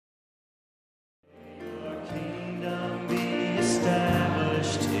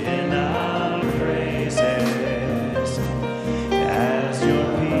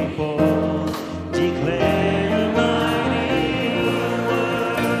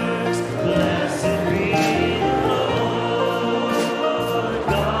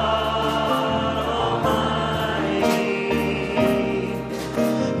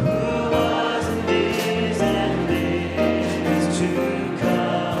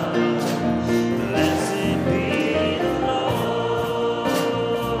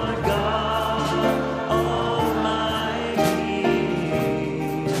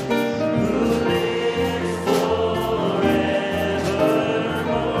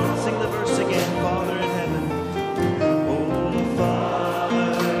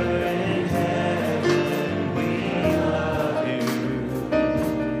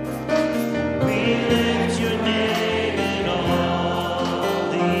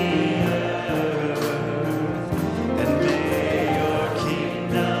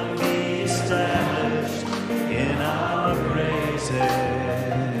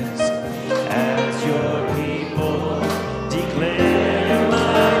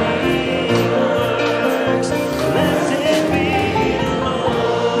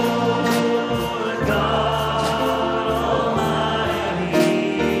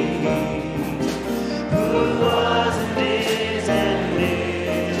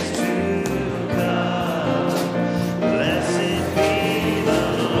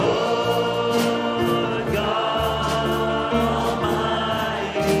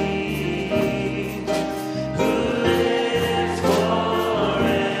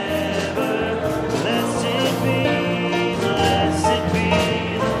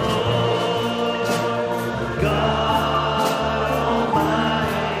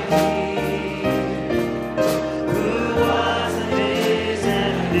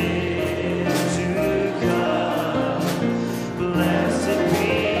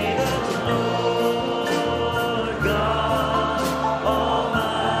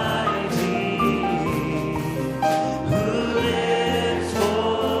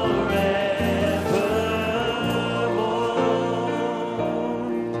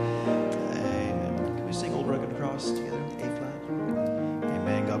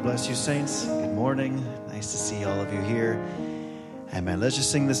Saints. Good morning. Nice to see all of you here. Amen. Let's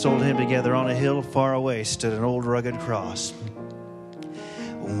just sing this old hymn together. On a hill far away stood an old rugged cross.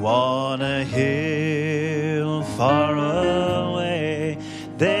 On a hill far away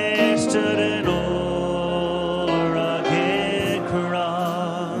there stood an old rugged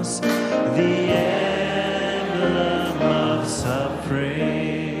cross, the emblem of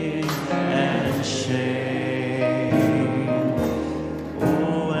suffering and shame.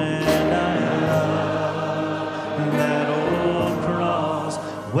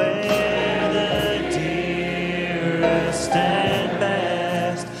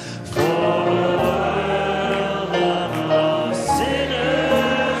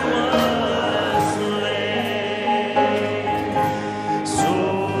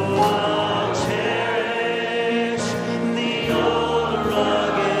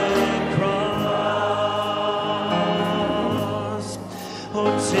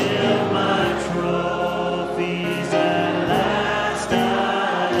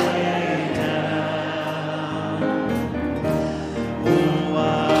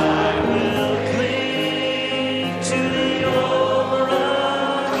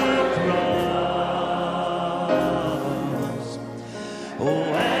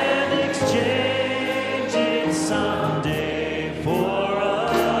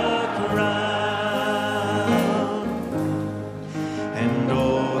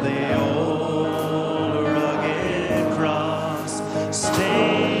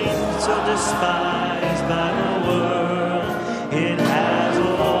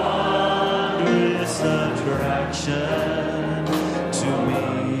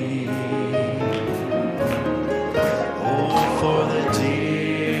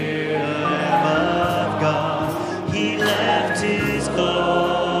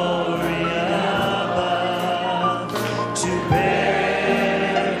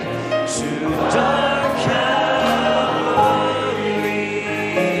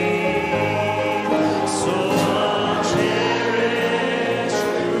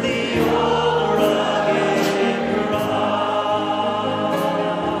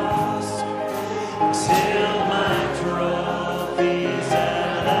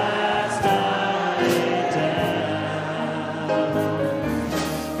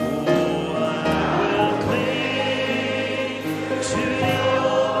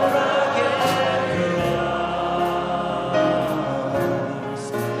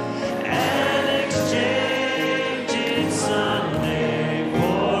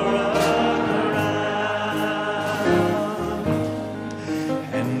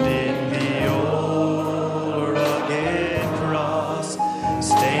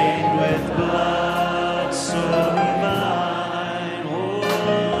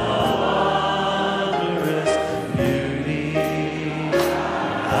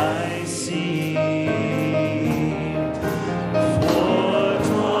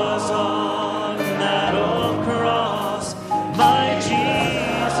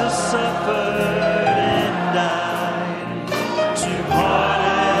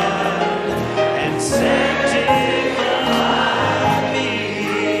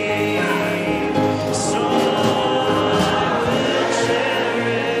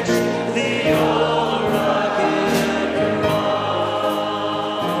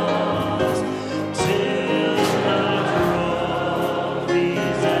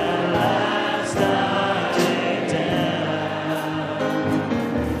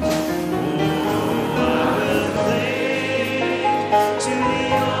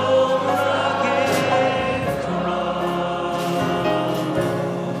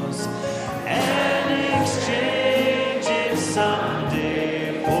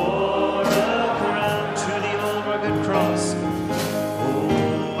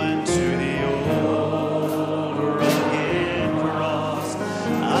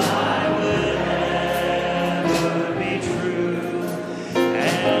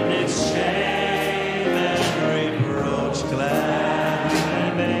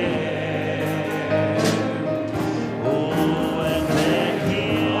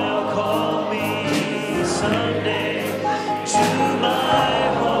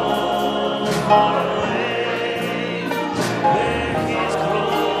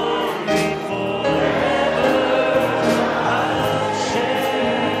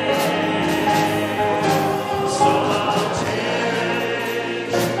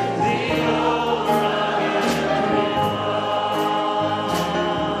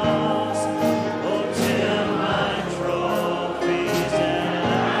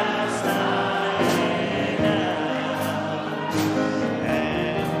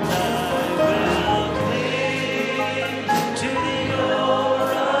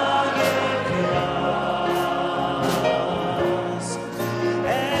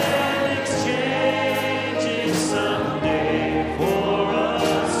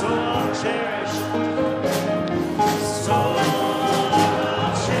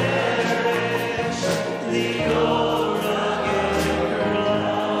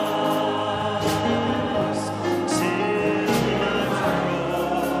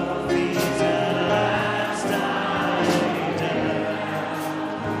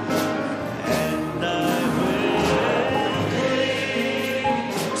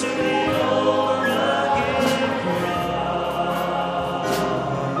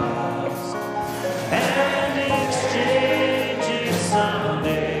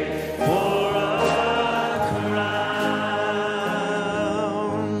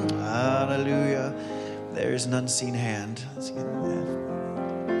 is an unseen hand. Let's get that.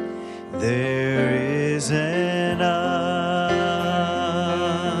 There is an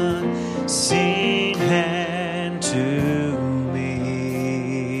unseen hand to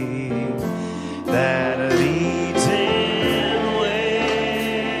me that leads in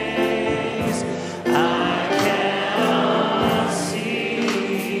ways I cannot see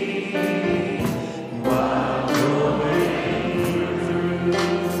while going through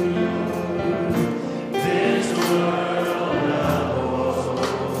this world of woe.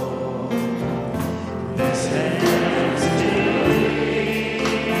 This hand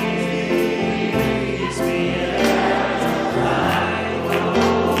leads me as I go.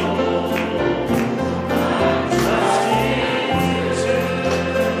 I'm trusting to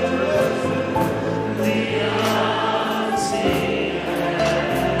the unseen hand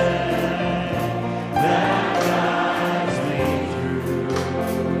that guides me through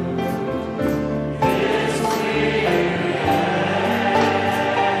this weary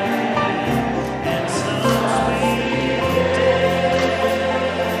and some sweet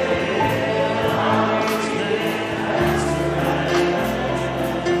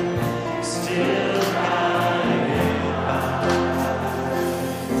still guided by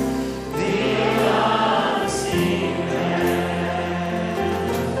the unseen hand.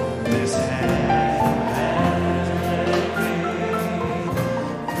 This hand has led me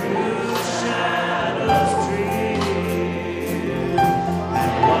through shadows drear,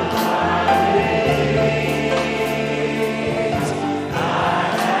 and while I gaze, I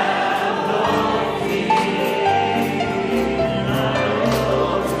have no fear. I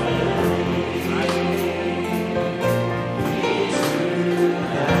know to lead me to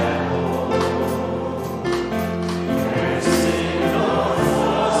that home where sin or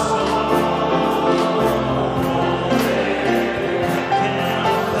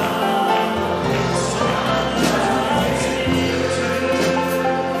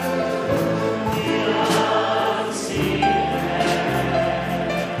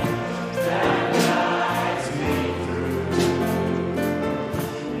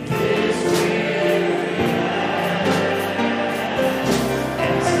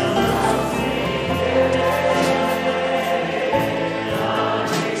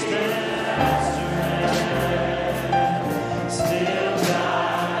still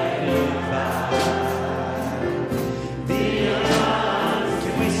guided by the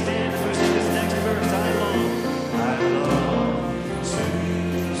Can we stand for this next verse? I long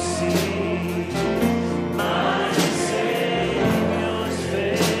to see my Savior's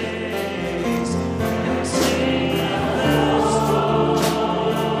face and sing those stories,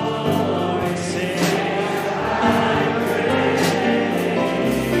 sing my praise,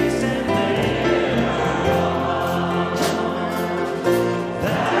 and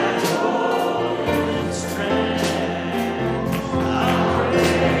that golden strand I'll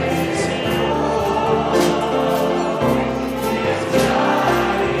praise Him His guiding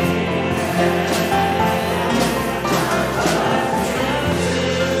hand. The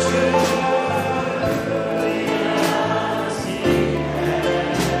unseen hand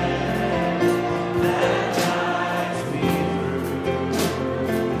that guides me through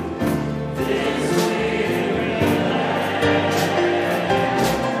this weary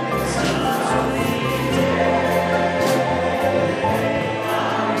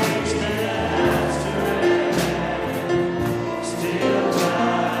still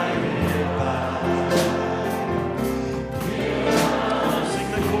guided by. Sing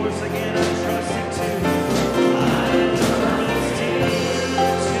the chorus again. I'm trusting to. I'm trusting to the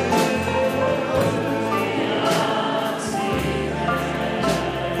unseen hand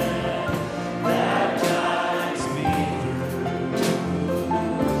that guides me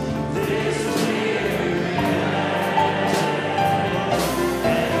through this weary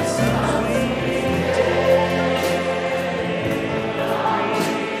and some sweet day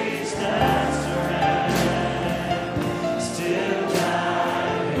breeze that surround, still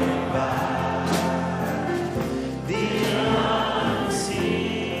guided by the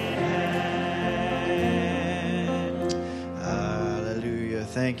unseen hand. Hallelujah.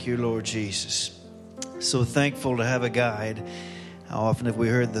 Thank you, Lord Jesus. So thankful to have a guide. How often have we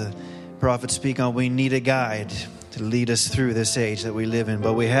heard the prophet speak on we need a guide to lead us through this age that we live in?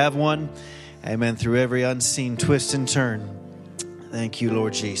 But we have one, amen, through every unseen twist and turn. Thank you,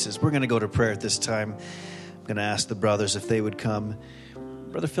 Lord Jesus. We're going to go to prayer at this time. I'm going to ask the brothers if they would come.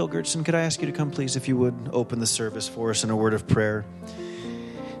 Brother Phil Gertson, could I ask you to come, please, if you would open the service for us in a word of prayer?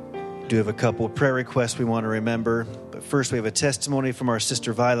 We do have a couple of prayer requests we want to remember, but But first, we have a testimony from our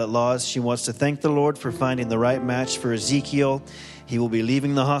sister Violet Laws. She wants to thank the Lord for finding the right match for Ezekiel. He will be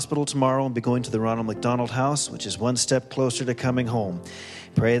leaving the hospital tomorrow and be going to the Ronald McDonald House, which is one step closer to coming home.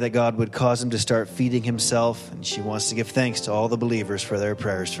 Pray that God would cause him to start feeding himself, and she wants to give thanks to all the believers for their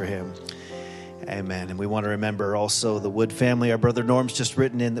prayers for him. Amen. And we want to remember also the Wood family. Our brother Norm's just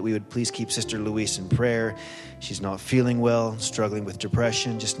written in that we would please keep Sister Louise in prayer. She's not feeling well, struggling with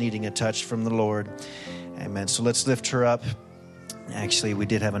depression, just needing a touch from the Lord. Amen. So let's lift her up. Actually, we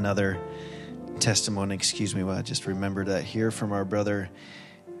did have another testimony. Well, I just remembered that here from our brother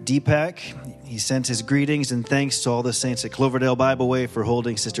Deepak. He sent his greetings and thanks to all the saints at Cloverdale Bible Way for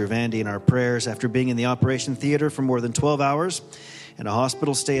holding Sister Vandy in our prayers. After being in the operation theater for more than 12 hours and a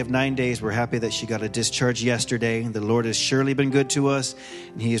hospital stay of 9 days, we're happy that she got a discharge yesterday. The Lord has surely been good to us,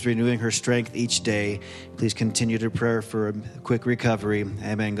 and he is renewing her strength each day. Please continue to pray for a quick recovery.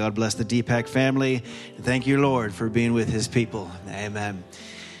 Amen. God bless the Deepak family. And thank you, Lord, for being with his people. Amen.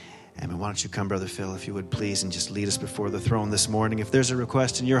 Amen. Why don't you come, Brother Phil, if you would please, and just lead us before the throne this morning. If there's a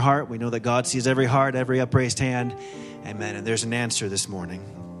request in your heart, we know that God sees every heart, every upraised hand. Amen. And there's an answer this morning.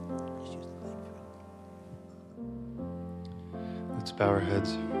 Let's bow our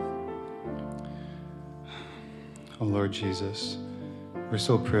heads. Oh, Lord Jesus, we're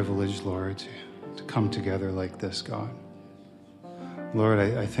so privileged, Lord, to come together like this, God. Lord,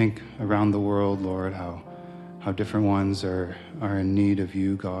 I think around the world, Lord, how different ones are in need of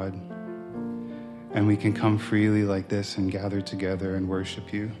you, God. And we can come freely like this and gather together and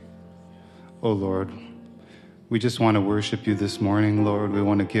worship you. Oh, Lord, we just want to worship you this morning, Lord. We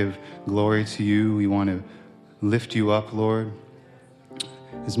want to give glory to you. We want to lift you up, Lord,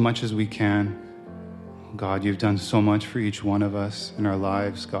 as much as we can. God, you've done so much for each one of us in our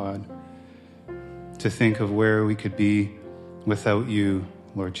lives, God. To think of where we could be without you,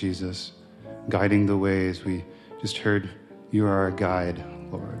 Lord Jesus, guiding the ways. We just heard you are our guide,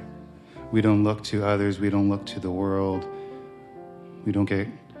 Lord. We don't look to others. We don't look to the world. We don't get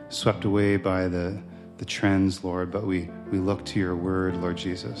swept away by the trends, Lord, but we look to your word, Lord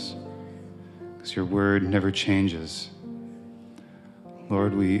Jesus, because your word never changes.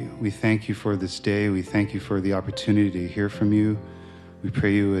 Lord, we thank you for this day. We thank you for the opportunity to hear from you. We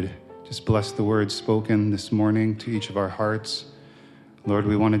pray you would just bless the words spoken this morning to each of our hearts. Lord,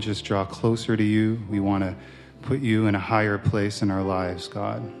 we want to just draw closer to you. We want to put you in a higher place in our lives,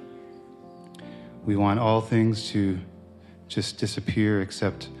 God. We want all things to just disappear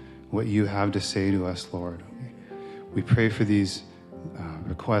except what you have to say to us, Lord. We pray for these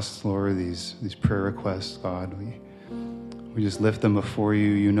requests, Lord, these prayer requests, God. We just lift them before you.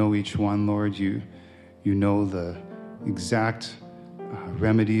 You know each one, Lord. You know the exact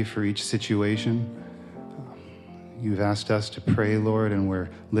remedy for each situation. You've asked us to pray, Lord, and we're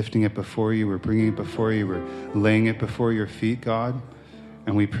lifting it before you. We're bringing it before you. We're laying it before your feet, God.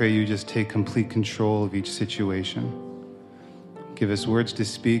 And we pray you just take complete control of each situation. Give us words to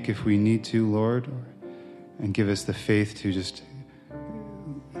speak if we need to, Lord, and give us the faith to just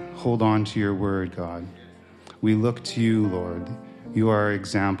hold on to your word, God. We look to you, Lord. You are our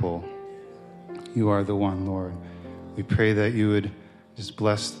example. You are the one, Lord. We pray that you would just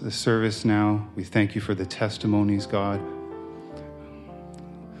bless the service now. We thank you for the testimonies, God.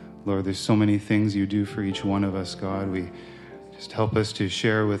 Lord, there's so many things you do for each one of us, God. We just help us to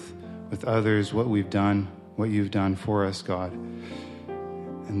share with others what we've done, what you've done for us, God.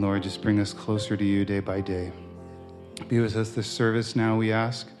 And Lord, just bring us closer to you day by day. Be with us this service now, we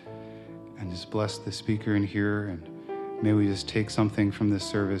ask. And just bless the speaker and hearer. And may we just take something from this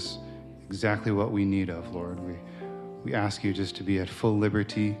service, exactly what we need of, Lord. We ask you just to be at full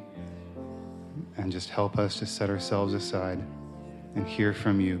liberty and just help us to set ourselves aside and hear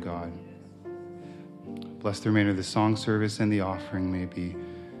from you, God. Bless the remainder of the song service, and the offering may be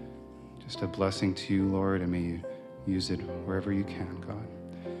just a blessing to you, Lord, and may you use it wherever you can, God.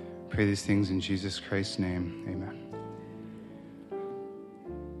 Pray these things in Jesus Christ's name. Amen.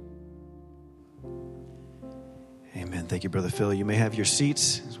 Amen. Thank you, Brother Phil. You may have your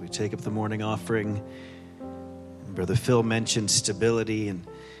seats as we take up the morning offering. Brother Phil mentioned stability and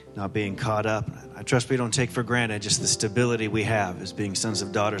not being caught up. I trust we don't take for granted just the stability we have as being sons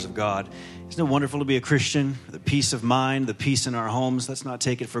and daughters of God. Isn't it wonderful to be a Christian? The peace of mind, the peace in our homes, let's not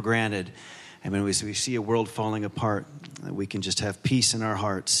take it for granted. I mean, we see a world falling apart, that we can just have peace in our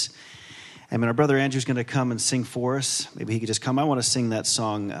hearts. I mean, our brother Andrew's going to come and sing for us. Maybe he could just come. I want to sing that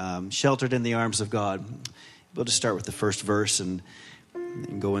song, Sheltered in the Arms of God. We'll just start with the first verse and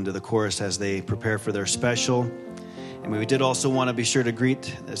go into the chorus as they prepare for their special. And we did also want to be sure to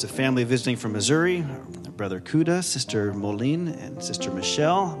greet, as a family visiting from Missouri, Brother Kuda, Sister Moline, and Sister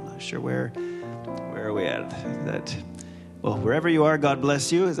Michelle. I'm not sure where are we at. That Well, wherever you are, God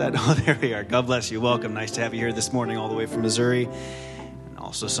bless you. Is that? Oh, there we are. God bless you. Welcome. Nice to have you here this morning all the way from Missouri. And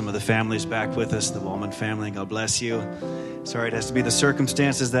also some of the families back with us, the Wallman family. God bless you. Sorry it has to be the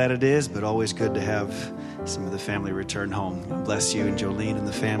circumstances that it is, but always good to have some of the family return home. God bless you and Jolene and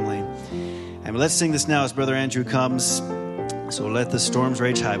the family. And let's sing this now as Brother Andrew comes. So let the storms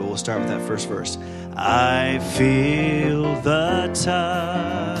rage high, but we'll start with that first verse. I feel the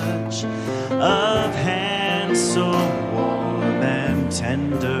touch of hands so warm and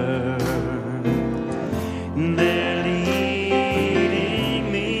tender. They're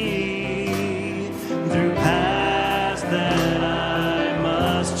leading me through paths that I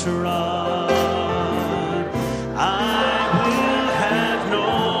must trod. I will have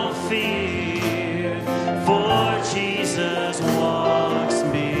no fear, for Jesus walks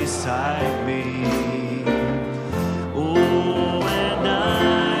beside me. Oh, and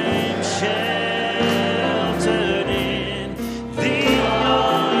I'm sheltered in the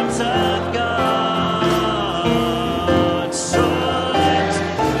arms of God. So let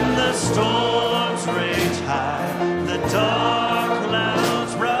the storms rage high, the dark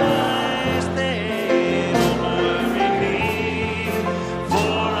clouds rise, they don't worry me,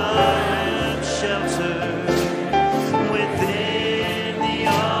 for I am sheltered within the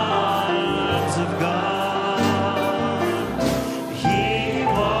arms of God. He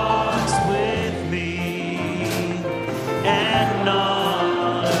walks with me, and none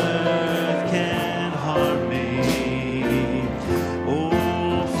on earth can harm me.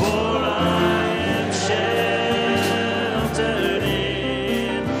 Oh, for I am sheltered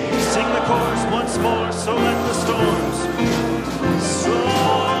in. Sing the chorus once more. So let the storms. So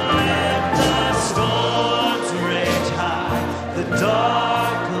let the storms rage high, the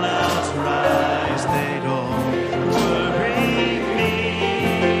dark clouds rise, they don't worry me,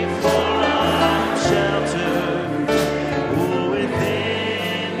 for I'm sheltered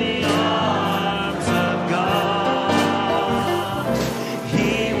within the arms of God.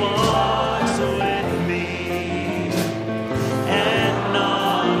 He walks with me, and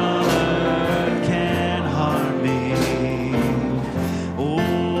none on earth can harm me.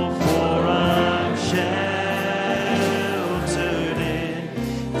 Oh, for I'm sheltered in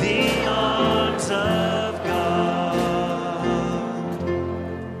the arms of God.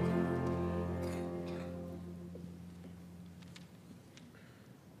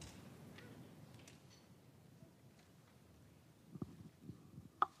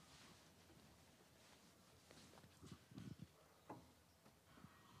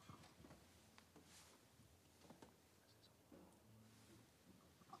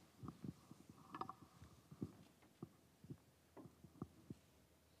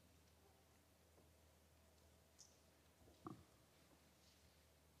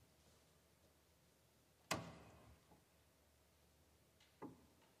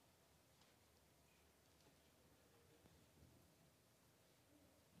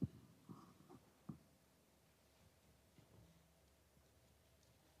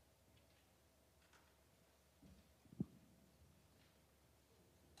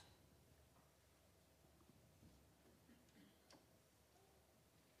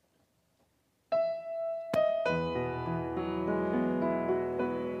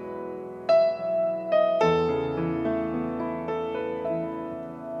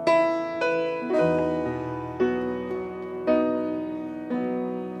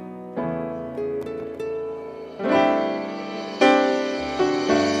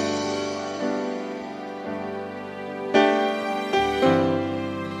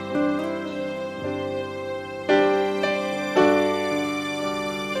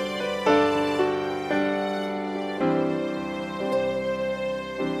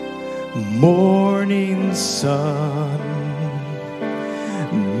 Morning sun,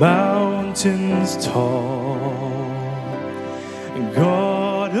 mountains tall,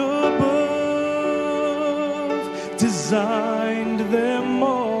 God above designed them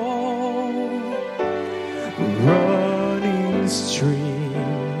all. Running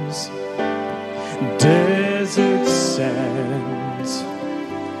streams, desert sands,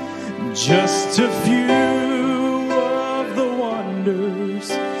 just a few of the wonders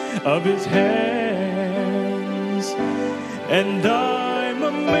of his hands, and I'm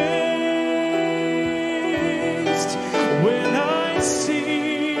amazed when I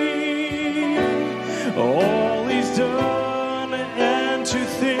see all he's done, and to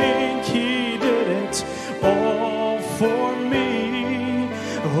think he did it all for me.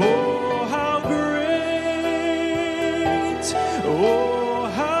 Oh, how great, oh,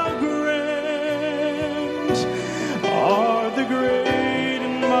 how grand are the great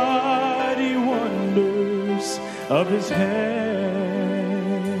and mighty wonders of his hands.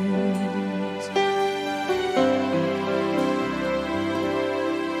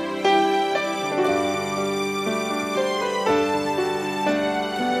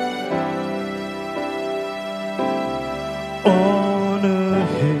 On a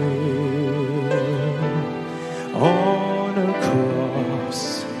hill, on a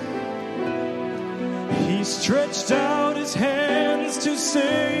cross, he stretched out his hands to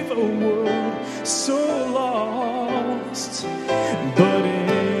save a world so lost. But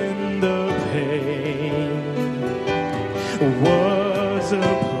in the pain was a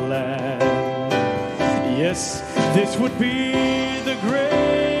plan. Yes, this would be the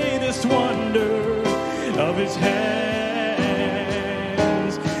greatest wonder of his hands.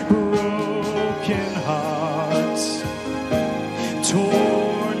 Broken hearts,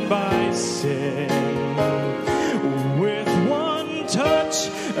 torn by sin, with one touch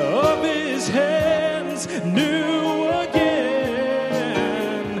of his hands, new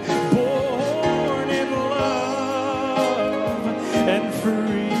again, born in love and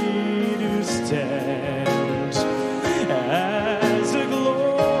free to stand as a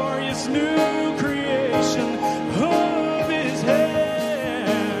glorious new creation of his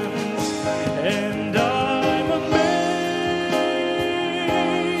hands. And I'm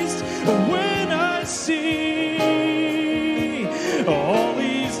amazed when I see all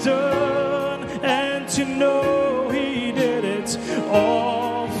he's done, and to know he did it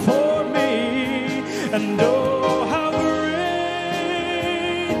all for me. And oh, how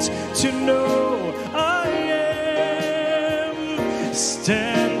great to know I am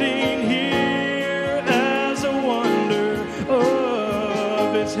standing here as a wonder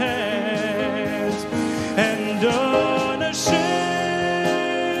of his hands. And unashamed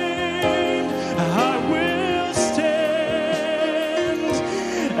I will stand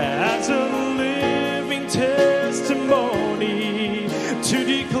as a living testimony to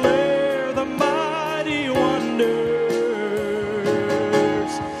declare the mighty wonders,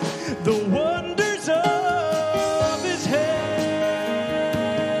 the wonders of his hands,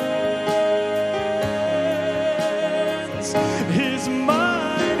 his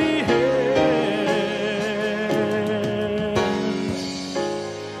mighty hands.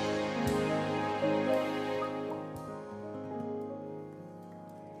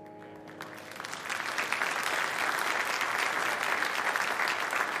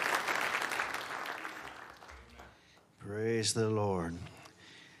 Praise the Lord.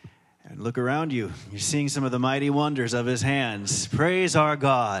 And look around you. You're seeing some of the mighty wonders of his hands. Praise our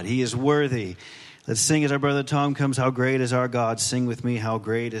God. He is worthy. Let's sing as our brother Tom comes, How Great is Our God. Sing with me, How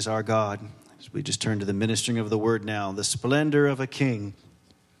Great is Our God. As we just turn to the ministering of the word now, the splendor of a king.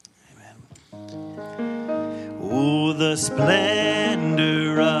 Amen. Oh, the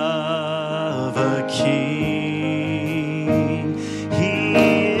splendor of a king. He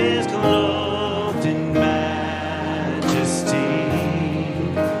is clothed in majesty.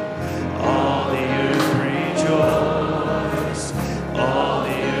 All the earth rejoice. All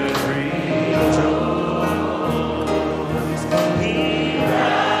the earth rejoice. He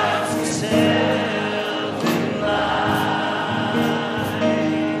wraps himself in light,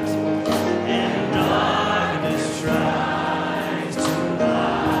 and darkness tries to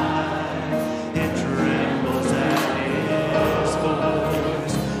lie. It trembles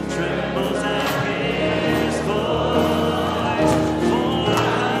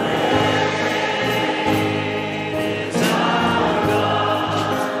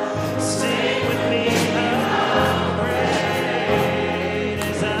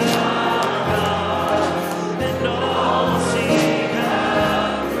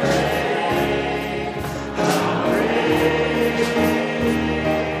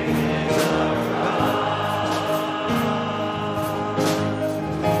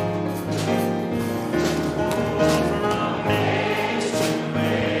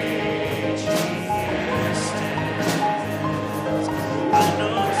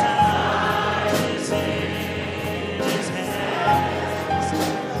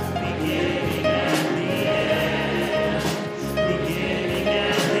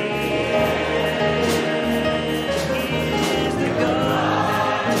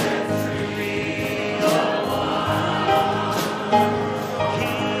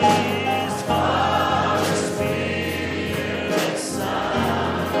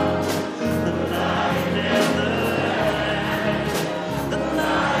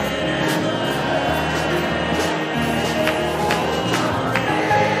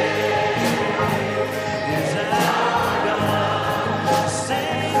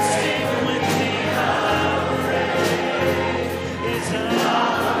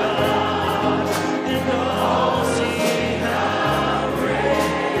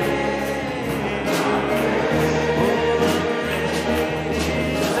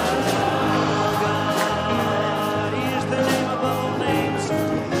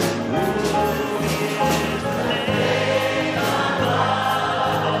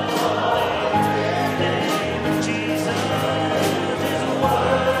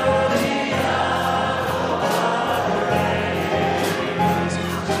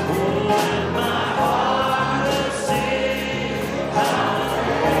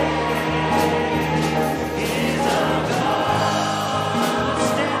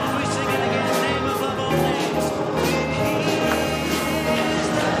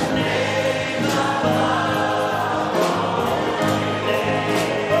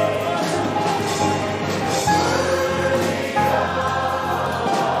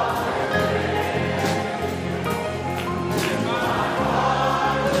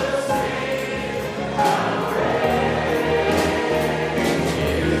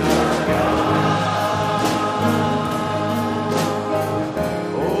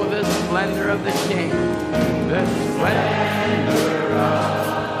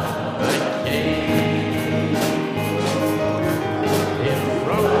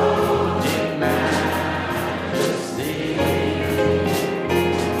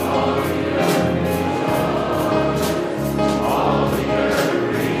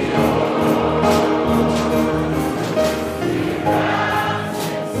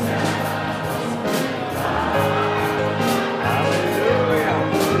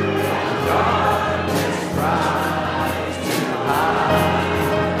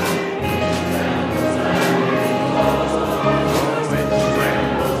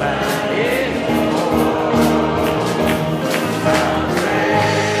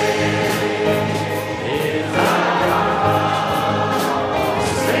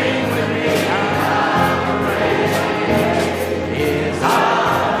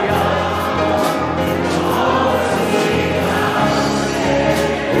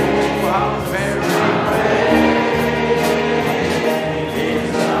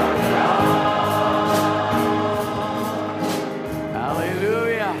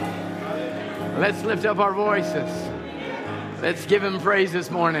lift up our voices. Let's give him praise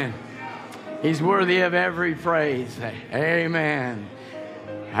this morning. He's worthy of every praise. Amen.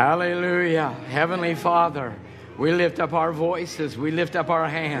 Hallelujah. Heavenly Father, we lift up our voices. We lift up our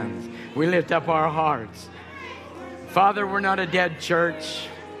hands. We lift up our hearts. Father, we're not a dead church.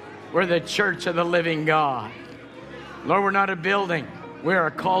 We're the church of the living God. Lord, we're not a building. We're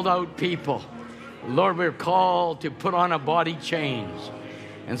a called out people. Lord, we're called to put on a body change.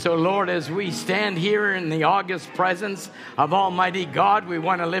 And so, Lord, as we stand here in the august presence of Almighty God, we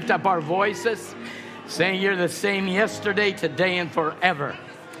want to lift up our voices, saying you're the same yesterday, today, and forever.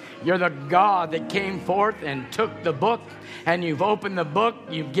 You're the God that came forth and took the book, and you've opened the book,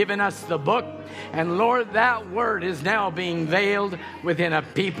 you've given us the book, and Lord, that word is now being veiled within a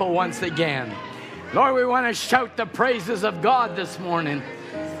people once again. Lord, we want to shout the praises of God this morning.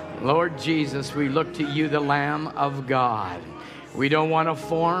 Lord Jesus, we look to you, the Lamb of God. We don't want to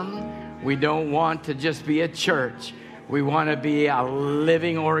form. We don't want to just be a church. We want to be a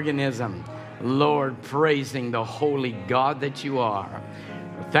living organism. Lord, praising the holy God that you are.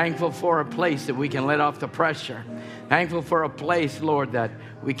 We're thankful for a place that we can let off the pressure. Thankful for a place, Lord, that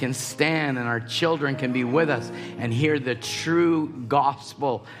we can stand and our children can be with us and hear the true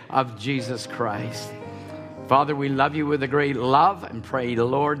gospel of Jesus Christ. Father, we love you with a great love and pray,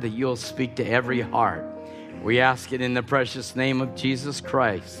 Lord, that you'll speak to every heart. We ask it in the precious name of Jesus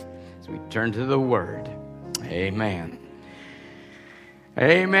Christ as we turn to the Word. Amen.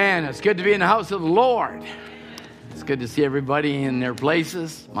 Amen. It's good to be in the house of the Lord. It's good to see everybody in their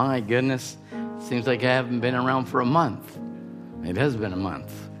places. My goodness, seems like I haven't been around for a month. It has been a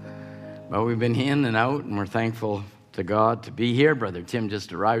month. But we've been in and out, and we're thankful to God to be here. Brother Tim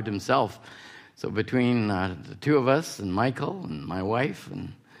just arrived himself. So between the two of us and Michael and my wife,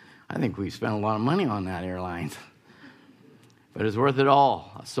 and I think we spent a lot of money on that airline. But it's worth it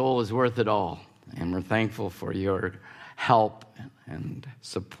all. A soul is worth it all. And we're thankful for your help and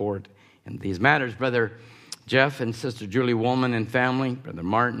support in these matters. Brother Jeff and Sister Julie Woolman and family, Brother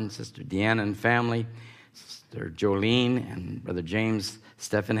Martin, Sister Deanna and family, Sister Jolene and Brother James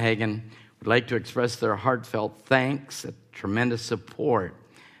Steffenhagen would like to express their heartfelt thanks and tremendous support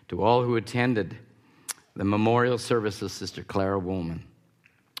to all who attended the memorial service of Sister Clara Woolman.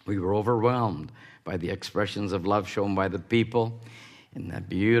 We were overwhelmed by the expressions of love shown by the people in the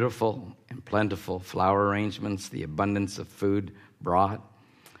beautiful and plentiful flower arrangements, the abundance of food brought.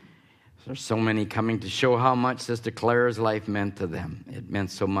 There's so many coming to show how much Sister Clara's life meant to them. It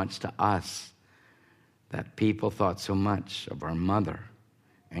meant so much to us that people thought so much of our mother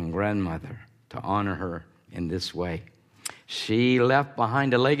and grandmother to honor her in this way. She left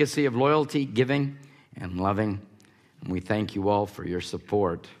behind a legacy of loyalty, giving, and loving. And we thank you all for your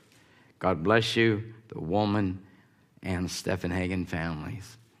support. God bless you, the Woolman and Steffenhagen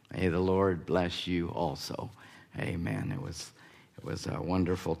families. May the Lord bless you also. Amen. It was a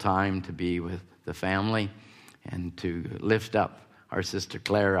wonderful time to be with the family and to lift up our Sister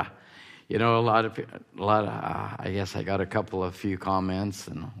Clara. You know, I guess I got a few comments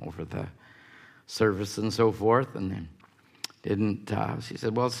and over the service and so forth, and then she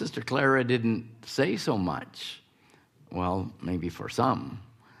said, well, Sister Clara didn't say so much. Well, maybe for some,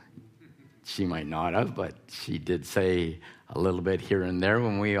 she might not have, but she did say a little bit here and there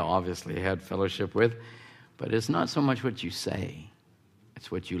when we obviously had fellowship with. But it's not so much what you say,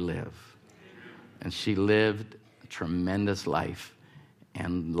 it's what you live. And she lived a tremendous life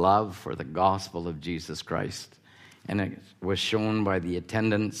and love for the gospel of Jesus Christ. And it was shown by the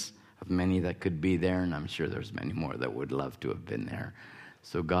attendance of many that could be there, and I'm sure there's many more that would love to have been there.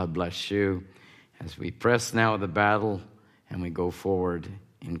 So God bless you as we press now the battle and we go forward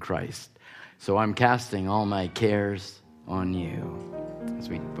in Christ. So I'm casting all my cares on you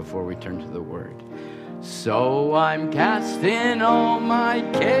before we turn to the Word. So I'm casting all my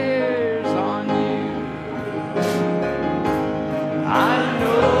cares on you. I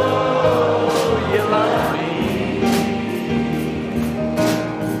know you love me.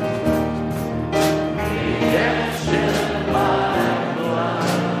 Redemption by blood.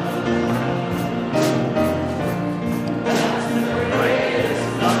 That's the greatest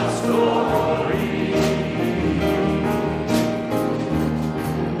love story.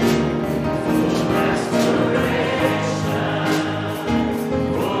 Restoration,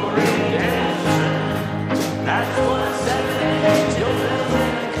 glory.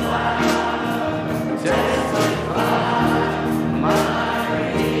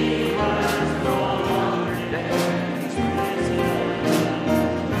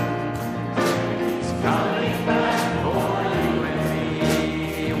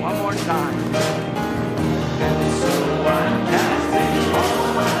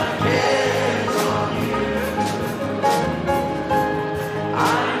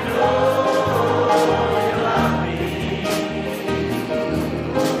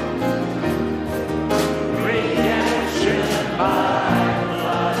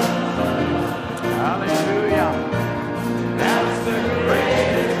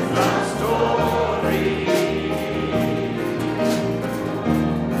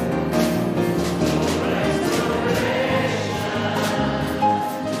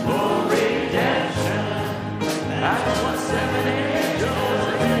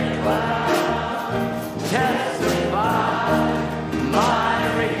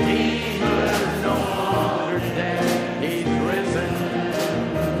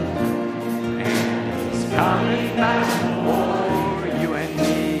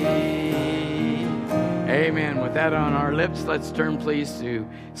 that on our lips, let's turn, please, to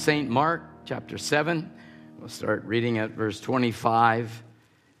St. Mark, chapter 7. We'll start reading at verse 25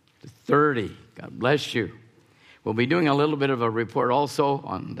 to 30. God bless you. We'll be doing a little bit of a report also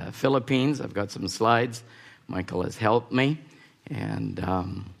on the Philippines. I've got some slides. Michael has helped me, and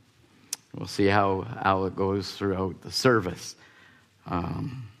we'll see how it goes throughout the service. I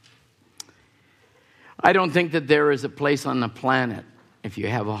don't think that there is a place on the planet, if you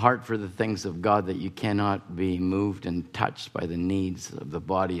have a heart for the things of God, that you cannot be moved and touched by the needs of the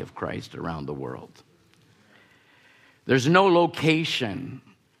body of Christ around the world. There's no location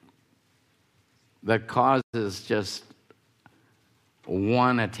that causes just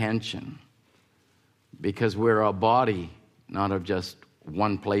one attention, because we're a body, not of just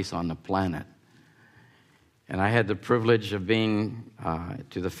one place on the planet. And I had the privilege of being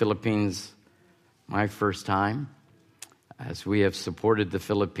to the Philippines my first time, as we have supported the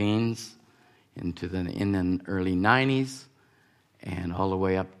Philippines in the early 90s and all the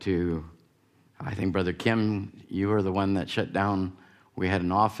way up to, I think, Brother Kim, you were the one that shut down. We had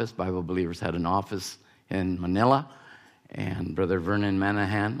an office, Bible Believers had an office in Manila, and Brother Vernon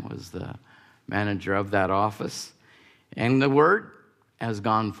Manahan was the manager of that office. And the word has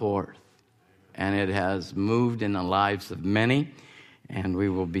gone forth, and it has moved in the lives of many, and we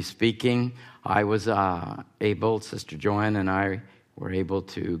will be speaking. I was able, Sister Joanne and I were able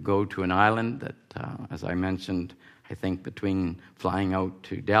to go to an island that, as I mentioned, I think between flying out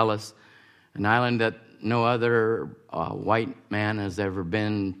to Dallas, an island that no other white man has ever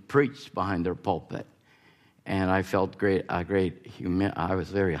been preached behind their pulpit. And I felt I was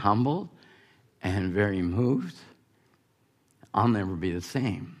very humbled and very moved. I'll never be the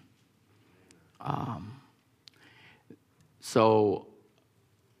same. So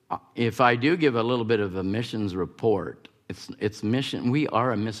if I do give a little bit of a missions report, it's mission. We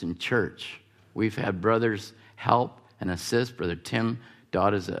are a mission church. We've had brothers help and assist. Brother Tim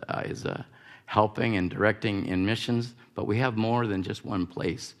Dodd is helping and directing in missions, but we have more than just one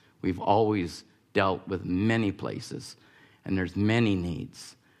place. We've always dealt with many places, and there's many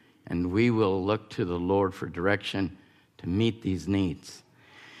needs, and we will look to the Lord for direction to meet these needs.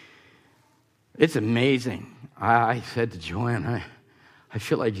 It's amazing. I said to Joanne, I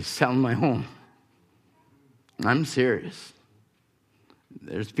feel like you're selling my home. I'm serious.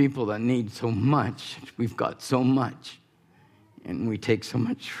 There's people that need so much. We've got so much, and we take so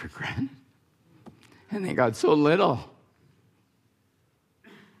much for granted. And they got so little.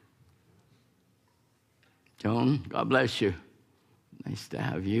 Joan, God bless you. Nice to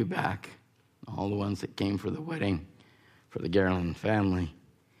have you back. All the ones that came for the wedding, for the Garland family.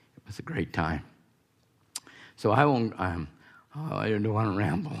 It was a great time. So I won't, I don't want to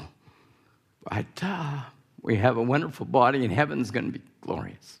ramble. But we have a wonderful body, and heaven's going to be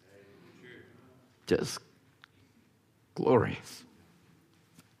glorious. Just glorious.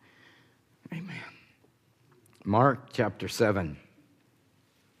 Amen. Mark chapter 7.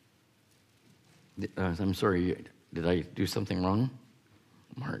 I'm sorry, did I do something wrong?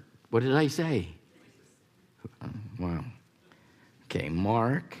 Mark, what did I say? Wow. Okay,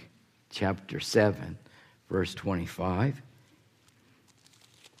 Mark chapter 7, verse 25.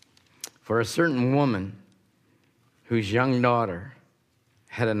 For a certain woman whose young daughter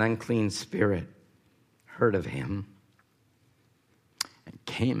had an unclean spirit heard of him and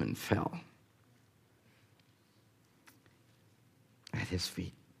came and fell at his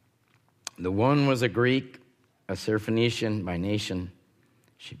feet. The one was a Greek, a Syrophoenician by nation.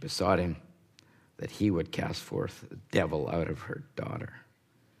 She besought him that he would cast forth the devil out of her daughter.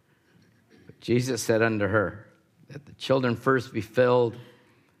 But Jesus said unto her, that the children first be filled,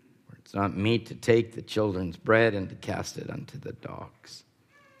 for it's not meet to take the children's bread and to cast it unto the dogs.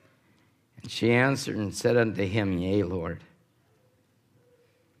 And she answered and said unto him, Yea, Lord.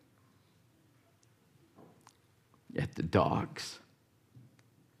 Yet the dogs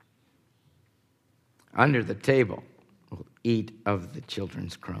under the table will eat of the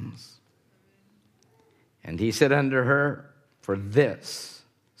children's crumbs. And he said unto her, For this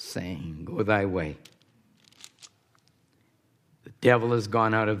saying, go thy way. The devil is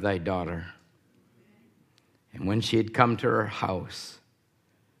gone out of thy daughter. And when she had come to her house,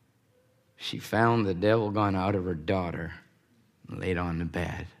 she found the devil gone out of her daughter and laid on the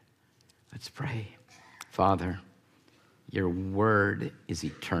bed. Let's pray. Father, your word is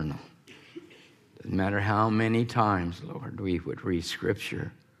eternal. Doesn't matter how many times, Lord, we would read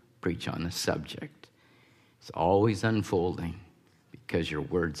Scripture, preach on the subject. It's always unfolding because your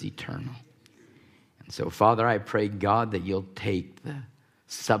word's eternal. And so, Father, I pray, God, that you'll take the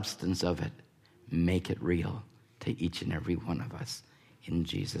substance of it, make it real to each and every one of us. In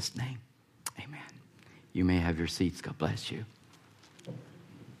Jesus' name, amen. You may have your seats. God bless you.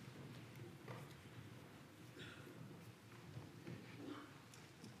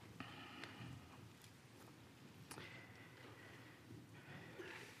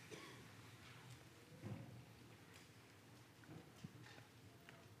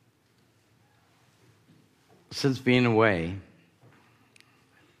 Since being away,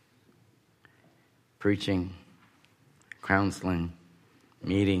 preaching, counseling,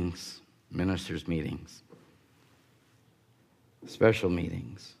 meetings, ministers' meetings, special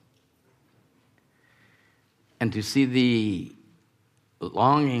meetings, and to see the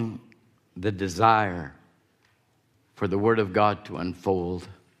longing, the desire for the Word of God to unfold,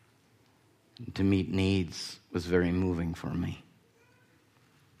 to meet needs was very moving for me.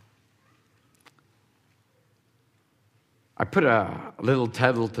 I put a little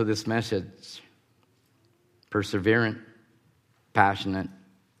title to this message: Perseverant, Passionate,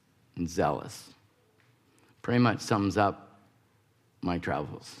 and Zealous. Pretty much sums up my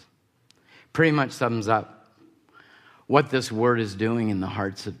travels. Pretty much sums up what this word is doing in the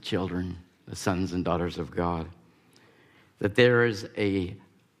hearts of children, the sons and daughters of God. That there is a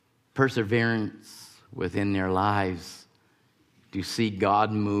perseverance within their lives to see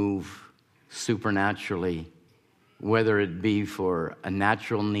God move supernaturally, whether it be for a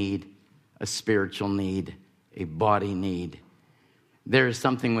natural need, a spiritual need, a body need. There is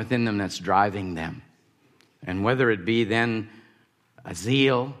something within them that's driving them. And whether it be then a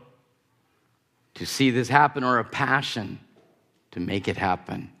zeal to see this happen or a passion to make it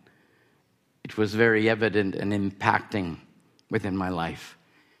happen, it was very evident and impacting within my life.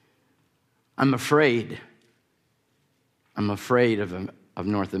 I'm afraid of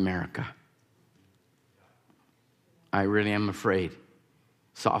North America. I really am afraid.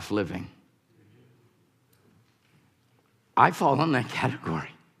 Soft living. I fall in that category.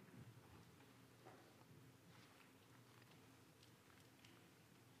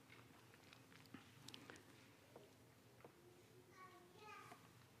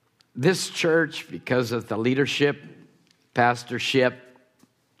 This church, because of the leadership, pastorship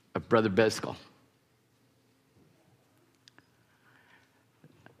of Brother Biscoe,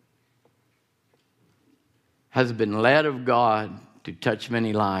 has been led of God to touch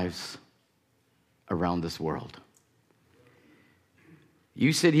many lives around this world.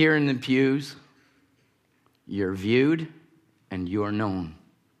 You sit here in the pews, you're viewed and you are known.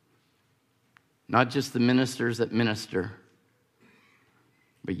 Not just the ministers that minister,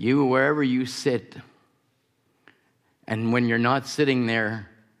 but you, wherever you sit. And when you're not sitting there,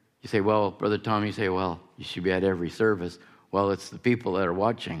 you say, well, Brother Tom, you say, well, you should be at every service. Well, it's the people that are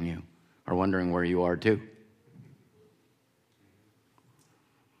watching you are wondering where you are too.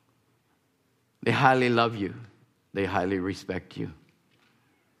 They highly love you. They highly respect you.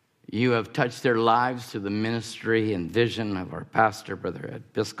 You have touched their lives through the ministry and vision of our pastor, Brother Ed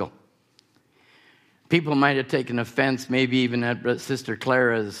Biscoe. People might have taken offense, maybe even at Sister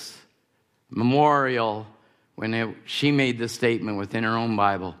Clara's memorial, when she made the statement within her own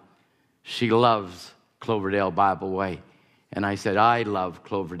Bible, she loves Cloverdale Bible Way. And I said, I love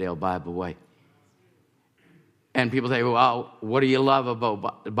Cloverdale Bible Way. And people say, well, what do you love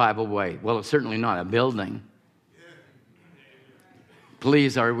about the Bible Way? Well, it's certainly not a building.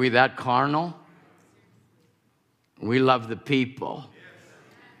 Please, are we that carnal? We love the people.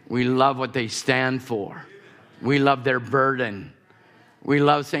 We love what they stand for. We love their burden. We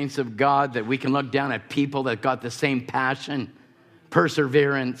love, saints of God, that we can look down at people that got the same passion,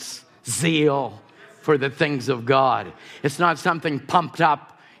 perseverance, zeal for the things of God. It's not something pumped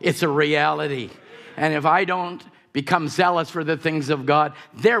up. It's a reality. And if I don't become zealous for the things of God,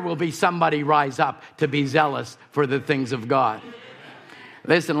 there will be somebody rise up to be zealous for the things of God.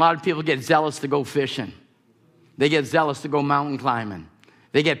 Listen, a lot of people get zealous to go fishing. They get zealous to go mountain climbing.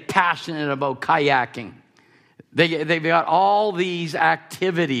 They get passionate about kayaking. They've got all these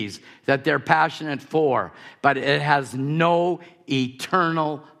activities that they're passionate for, but it has no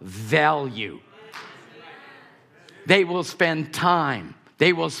eternal value. They will spend time.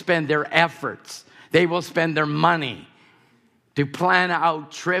 They will spend their efforts. They will spend their money to plan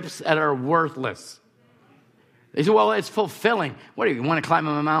out trips that are worthless. They say, well, it's fulfilling. What do you want to climb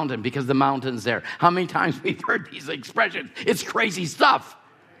a mountain because the mountain's there? How many times we've heard these expressions? It's crazy stuff.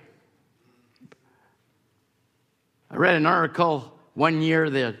 I read an article one year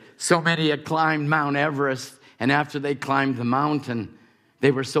that so many had climbed Mount Everest, and after they climbed the mountain,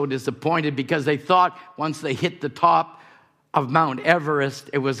 they were so disappointed because they thought once they hit the top of Mount Everest,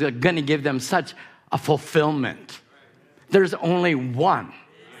 it was going to give them such a fulfillment. There's only one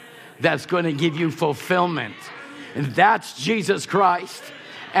that's going to give you fulfillment, and that's Jesus Christ.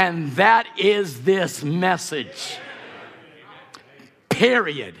 And that is this message.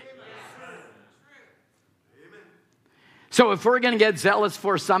 Period. So if we're going to get zealous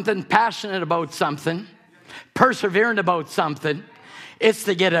for something, passionate about something, perseverant about something, it's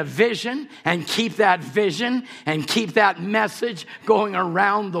to get a vision and keep that vision and keep that message going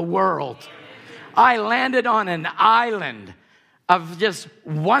around the world. I landed on an island of just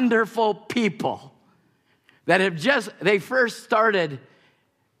wonderful people that they first started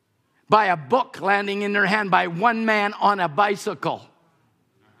by a book landing in their hand by one man on a bicycle.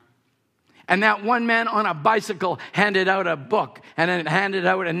 And that one man on a bicycle handed out a book, and then handed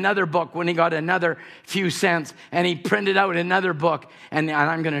out another book when he got another few cents, and he printed out another book. And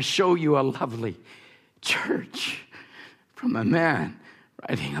I'm going to show you a lovely church from a man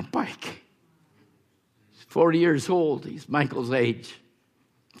riding a bike. He's 40 years old. He's Michael's age.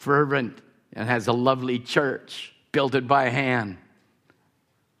 Fervent, and has a lovely church, built it by hand.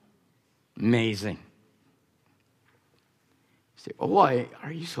 Amazing. You say, well, why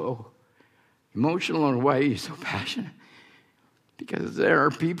are you so emotional, or why are you so passionate? Because there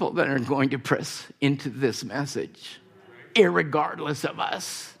are people that are going to press into this message, irregardless of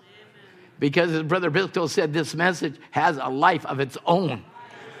us. Because as Brother Biscoe said, this message has a life of its own.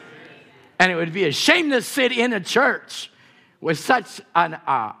 And it would be a shame to sit in a church with such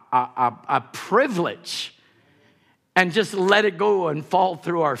a privilege and just let it go and fall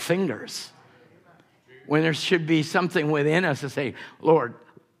through our fingers, when there should be something within us to say, Lord,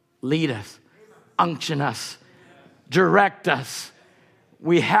 lead us, unction us, direct us.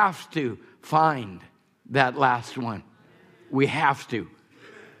 We have to find that last one. We have to.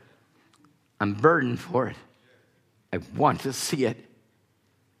 I'm burdened for it. I want to see it.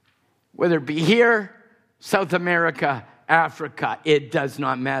 Whether it be here, South America, Africa, it does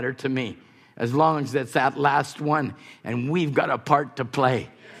not matter to me. As long as it's that last one, and we've got a part to play.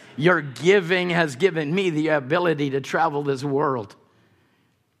 Your giving has given me the ability to travel this world.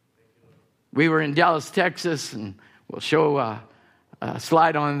 We were in Dallas, Texas, and we'll show a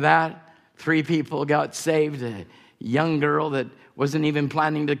slide on that. 3 people got saved. A young girl that wasn't even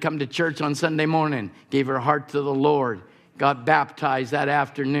planning to come to church on Sunday morning gave her heart to the Lord, got baptized that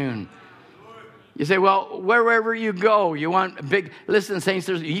afternoon. You say, well, wherever you go, you want a big... Listen, saints,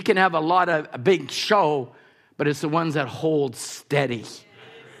 you can have a big show, but it's the ones that hold steady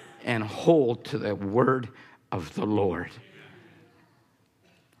and hold to the word of the Lord.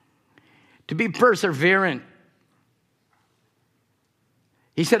 To be perseverant.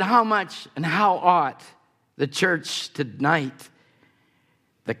 He said, how much and how ought the church tonight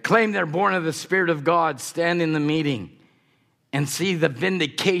that claim they're born of the Spirit of God stand in the meeting and see the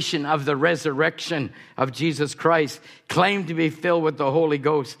vindication of the resurrection of Jesus Christ, claim to be filled with the Holy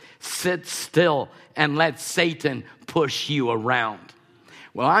Ghost, sit still and let Satan push you around.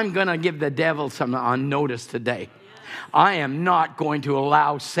 Well, I'm going to give the devil some on notice today. I am not going to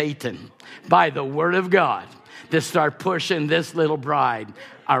allow Satan, by the word of God, to start pushing this little bride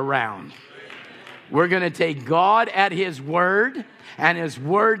around. We're going to take God at his word, and his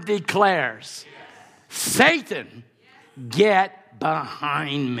word declares, Satan, get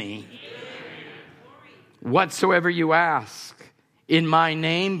behind me. Whatsoever you ask in my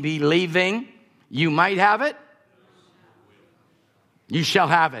name, believing you might have it, you shall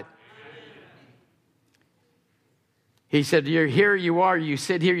have it. He said, here you are, you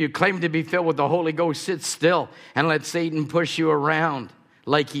sit here, you claim to be filled with the Holy Ghost, sit still and let Satan push you around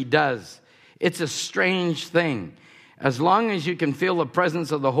like he does. It's a strange thing. As long as you can feel the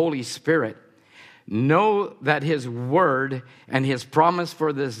presence of the Holy Spirit, know that his word and his promise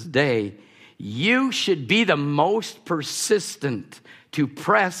for this day, you should be the most persistent to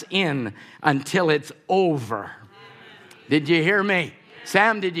press in until it's over. Did you hear me?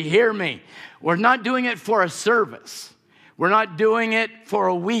 Sam, did you hear me? We're not doing it for a service. We're not doing it for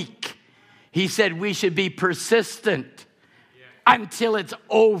a week. He said we should be persistent until it's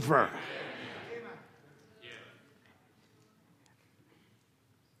over.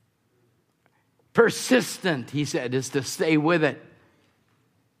 Persistent, he said, is to stay with it.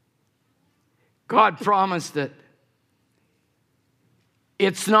 God promised it.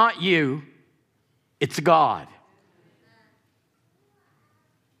 It's not you, it's God.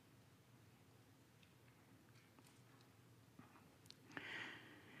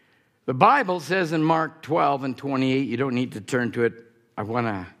 The Bible says in Mark 12 and 28, you don't need to turn to it. I want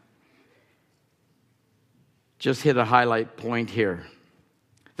to just hit a highlight point here.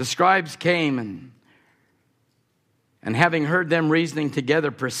 The scribes came and having heard them reasoning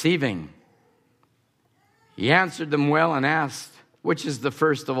together, perceiving, he answered them well and asked, which is the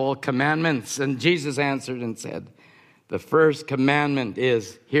first of all commandments? And Jesus answered and said, The first commandment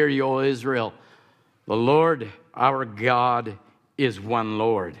is, hear ye, O Israel, the Lord our God is one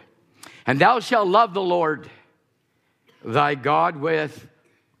Lord. And thou shalt love the Lord thy God with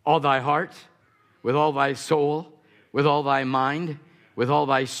all thy heart, with all thy soul, with all thy mind, with all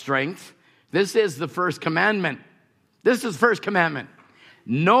thy strength. This is the first commandment. This is the first commandment.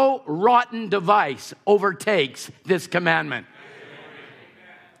 No rotten device overtakes this commandment.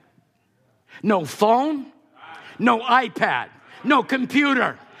 No phone, no iPad, no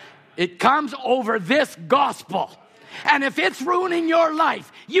computer. It comes over this gospel. And if it's ruining your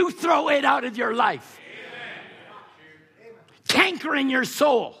life, you throw it out of your life. Cankering your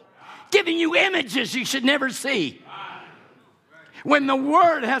soul, giving you images you should never see. When the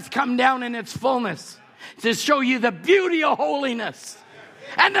word has come down in its fullness to show you the beauty of holiness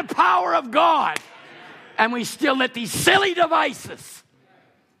and the power of God, and we still let these silly devices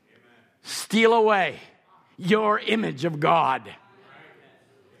steal away your image of God.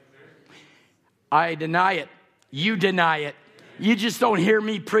 I deny it. You deny it. You just don't hear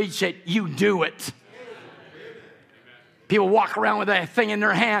me preach it. You do it. People walk around with that thing in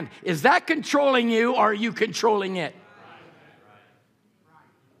their hand. Is that controlling you, or are you controlling it?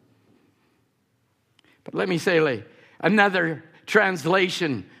 But let me say, another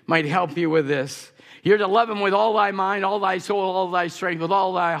translation might help you with this. You're to love him with all thy mind, all thy soul, all thy strength, with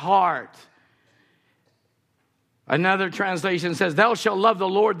all thy heart. Another translation says, thou shalt love the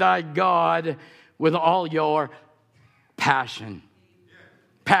Lord thy God with all your passion.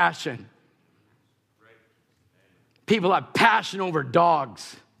 Passion. People have passion over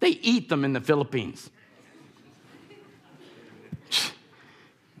dogs. They eat them in the Philippines.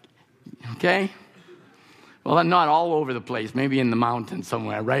 Okay? Well, not all over the place. Maybe in the mountains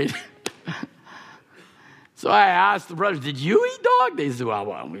somewhere, right? So I asked the brothers, did you eat dog? They said,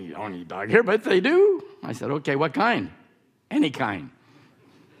 well, we don't eat dog here, but they do. I said, okay, what kind? Any kind.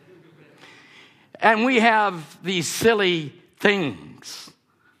 And we have these silly things.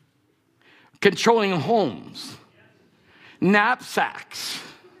 Controlling homes. Knapsacks.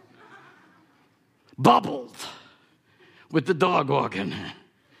 Bubbled with the dog walking.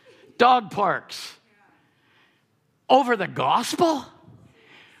 Dog parks. Over the gospel?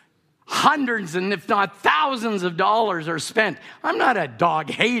 Hundreds and if not thousands of dollars are spent. I'm not a dog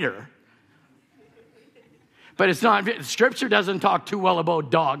hater. But it's not, Scripture doesn't talk too well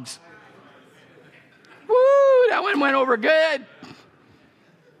about dogs. Woo, that one went over good.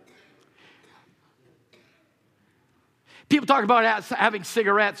 People talk about having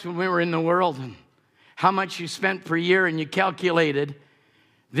cigarettes when we were in the world and how much you spent per year, and you calculated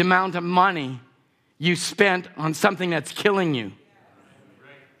the amount of money you spent on something that's killing you.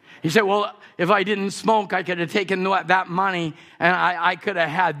 He said, well, if I didn't smoke, I could have taken that money and I could have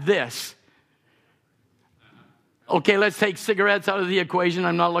had this. Okay, let's take cigarettes out of the equation.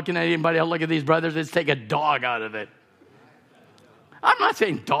 I'm not looking at anybody. I'll look at these brothers. Let's take a dog out of it. I'm not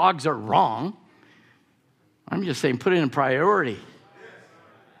saying dogs are wrong. I'm just saying put it in priority.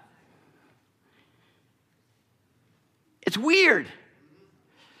 It's weird.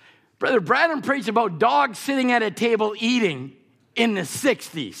 Brother Branham preached about dogs sitting at a table eating in the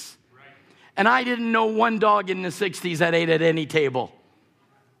 60s. And I didn't know one dog in the 60s that ate at any table.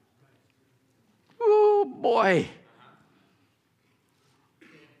 Oh, boy.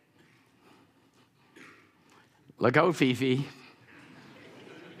 Look out, Fifi.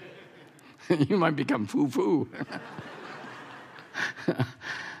 You might become foo-foo.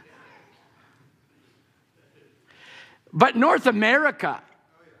 But North America,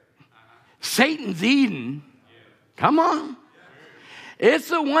 Satan's Eden, come on. It's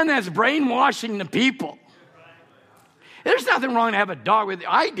the one that's brainwashing the people. There's nothing wrong to have a dog with.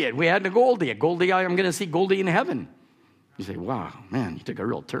 I did. We had a Goldie. I'm going to see Goldie in heaven. You say, wow, man, you took a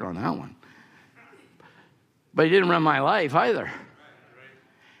real turn on that one. But he didn't run my life either.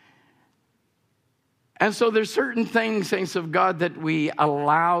 And so there's certain things, saints of God, that we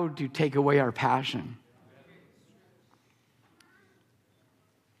allow to take away our passion.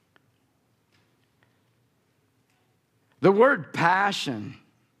 The word passion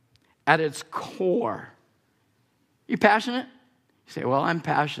at its core. You passionate? You say, well, I'm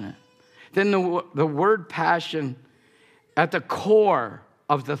passionate. Then the word passion at the core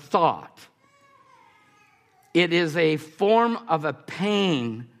of the thought. It is a form of a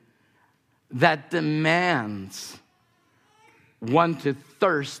pain that demands one to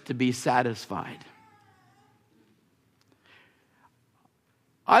thirst to be satisfied.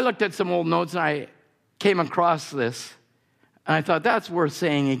 I looked at some old notes and I came across this. And I thought, that's worth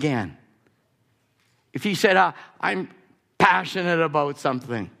saying again. If you said, I'm passionate about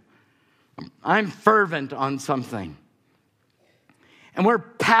something, I'm fervent on something, And we're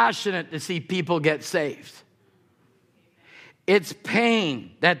passionate to see people get saved. It's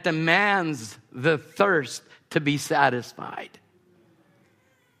pain that demands the thirst to be satisfied.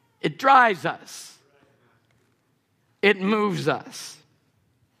 It drives us. It moves us.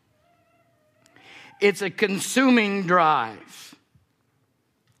 It's a consuming drive.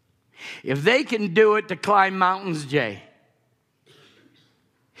 If they can do it to climb mountains, Jay,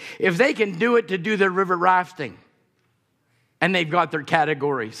 if they can do it to do their river rafting, and they've got their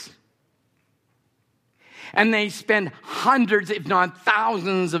categories, and they spend hundreds, if not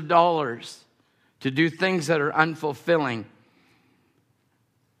thousands of dollars to do things that are unfulfilling,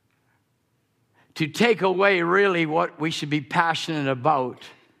 to take away really what we should be passionate about.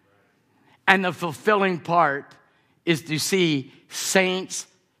 And the fulfilling part is to see saints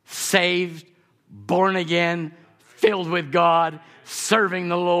saved, born again, filled with God, serving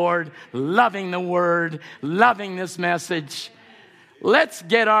the Lord, loving the Word, loving this message. Let's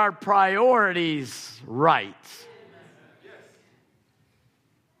get our priorities right.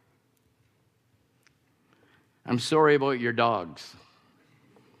 I'm sorry about your dogs.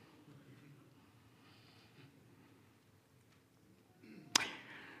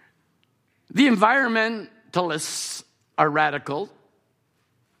 The environmentalists are radical.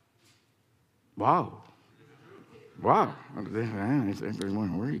 Wow. Where are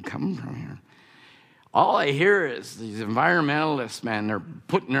you coming from here? All I hear is these environmentalists, man, they're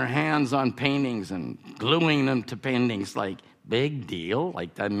putting their hands on paintings and gluing them to paintings like, big deal?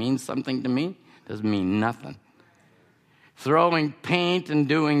 Like that means something to me? Doesn't mean nothing. Throwing paint and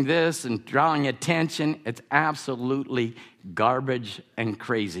doing this and drawing attention, it's absolutely garbage and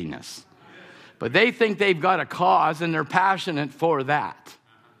craziness. But they think they've got a cause and they're passionate for that.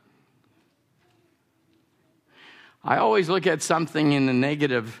 I always look at something in the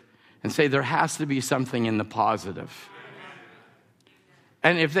negative and say there has to be something in the positive.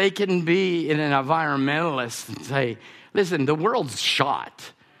 And if they can be an environmentalist and say, listen, the world's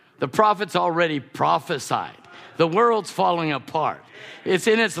shot. The prophets already prophesied. The world's falling apart. It's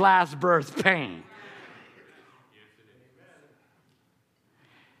in its last birth pain.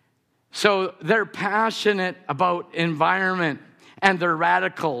 So they're passionate about environment and they're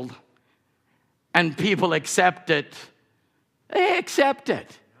radical and people accept it. They accept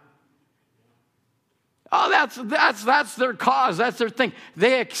it. Oh, that's their cause. That's their thing.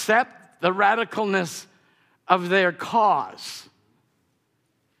 They accept the radicalness of their cause.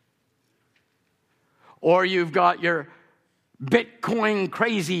 Or you've got your Bitcoin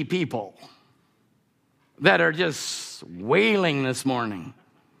crazy people that are just wailing this morning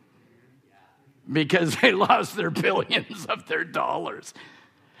because they lost their billions of their dollars.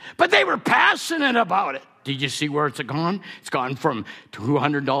 But they were passionate about it. Did you see where it's gone? It's gone from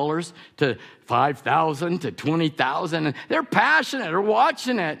 $200 to $5,000 to $20,000. And they're passionate. They're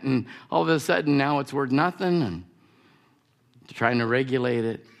watching it. And all of a sudden, now it's worth nothing. And trying to regulate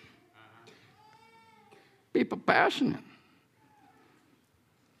it. People passionate.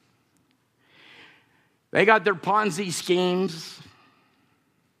 They got their Ponzi schemes.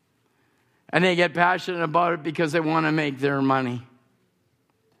 And they get passionate about it because they want to make their money.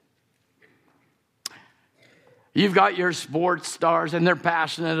 You've got your sports stars, and they're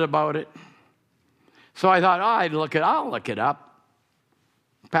passionate about it. So I thought, I'll look it up.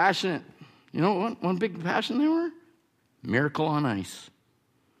 Passionate. You know what? One big passion they were? Miracle on Ice.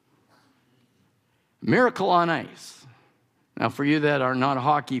 Miracle on Ice. Now, for you that are not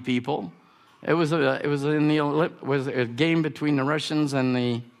hockey people, it was a game between the Russians and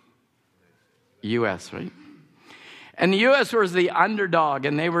the U.S., right? And the U.S. was the underdog,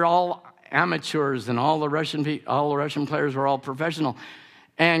 and they were all amateurs, and all the Russian players were all professional.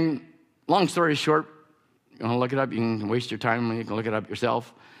 And long story short, you want to look it up, you can waste your time, you can look it up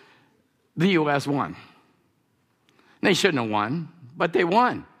yourself. The U.S. won. They shouldn't have won, but they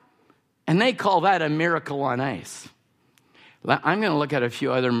won. And they call that a miracle on ice. I'm going to look at a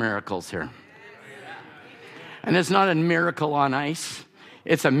few other miracles here. And it's not a miracle on ice.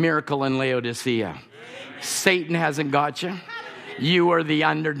 It's a miracle in Laodicea. Satan hasn't got you. You are the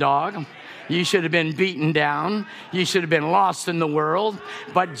underdog. You should have been beaten down. You should have been lost in the world.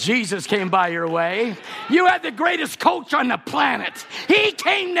 But Jesus came by your way. You had the greatest coach on the planet. He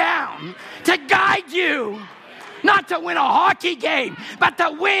came down to guide you. Not to win a hockey game, but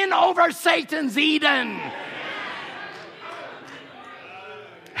to win over Satan's Eden.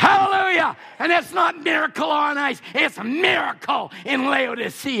 Hallelujah. And it's not miracle on ice. It's a miracle in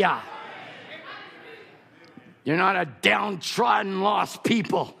Laodicea. You're not a downtrodden, lost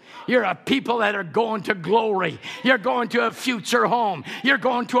people. You're a people that are going to glory. You're going to a future home. You're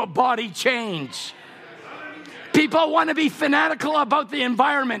going to a body change. People want to be fanatical about the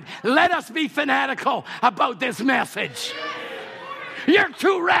environment. Let us be fanatical about this message. You're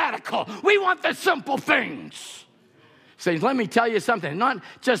too radical. We want the simple things. Saints, let me tell you something. Not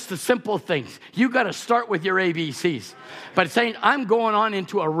just the simple things. You got to start with your ABCs. But saying, I'm going on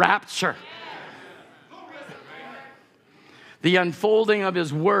into a rapture. The unfolding of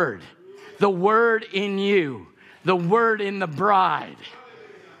his word. The word in you. The word in the bride.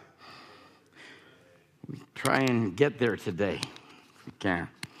 We try and get there today, if we can.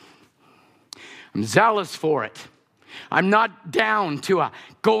 I'm zealous for it. I'm not down to a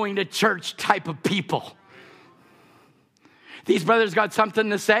going to church type of people. These brothers got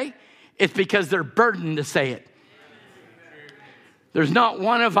something to say. It's because they're burdened to say it. There's not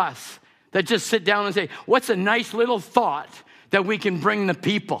one of us that just sit down and say, what's a nice little thought that we can bring the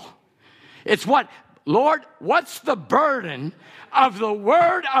people? It's what, Lord, what's the burden of the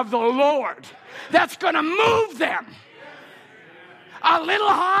word of the Lord that's going to move them a little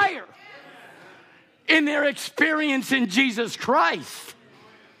higher in their experience in Jesus Christ?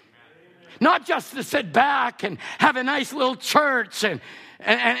 Not just to sit back and have a nice little church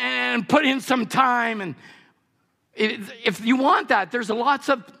and put in some time. And if you want that, there's lots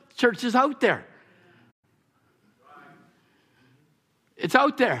of churches out there. It's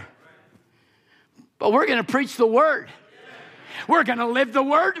out there. But we're going to preach the word. We're going to live the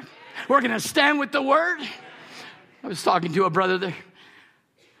word. We're going to stand with the word. I was talking to a brother there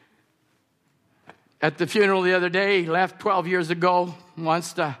at the funeral the other day. He left 12 years ago,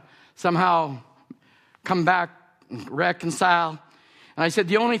 wants to somehow come back, reconcile. And I said,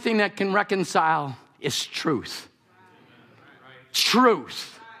 the only thing that can reconcile is truth.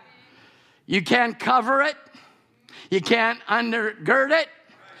 Truth. You can't cover it. You can't undergird it.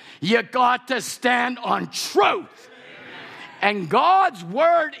 You got to stand on truth. And God's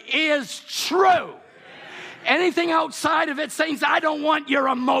word is true. Anything outside of it, saints, I don't want your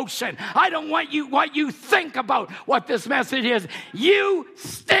emotion. I don't want you what you think about what this message is. You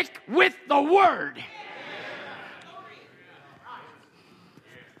stick with the word.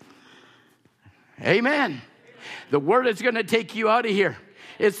 Amen. The word is going to take you out of here.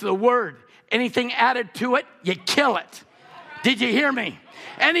 It's the word. Anything added to it, you kill it. Did you hear me?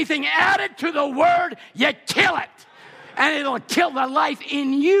 Anything added to the word, you kill it. And it'll kill the life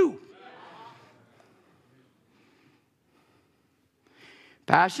in you.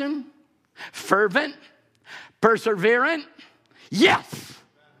 Passion, fervent, perseverant, yes.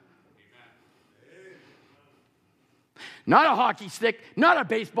 Not a hockey stick, not a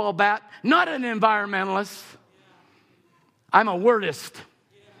baseball bat, not an environmentalist. I'm a wordist.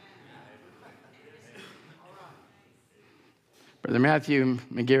 Brother Matthew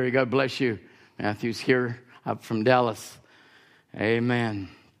McGarry, God bless you. Matthew's here up from Dallas. Amen.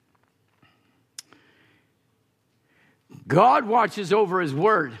 God watches over his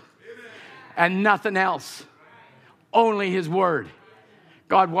word and nothing else. Only his word.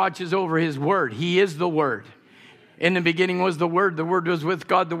 God watches over his word. He is the word. In the beginning was the word. The word was with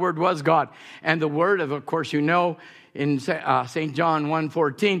God. The word was God. And the word, of course, you know, in St. John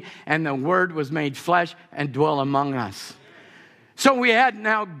 1:14, and the word was made flesh and dwelt among us. So we had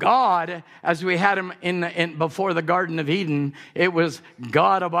now God, as we had him in before the Garden of Eden, it was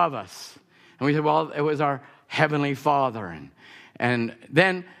God above us. And we said, well, it was our Heavenly Father. And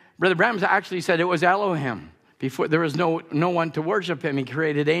then Brother Branham actually said it was Elohim. Before there was no one to worship him. He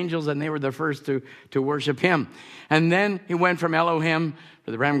created angels, and they were the first to worship him. And then he went from Elohim.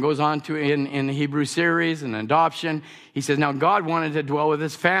 Brother Branham goes on to in the Hebrew series and adoption. He says, now God wanted to dwell with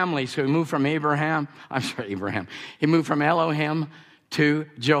his family, so he moved from Abraham. He moved from Elohim to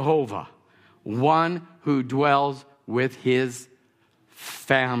Jehovah, one who dwells with his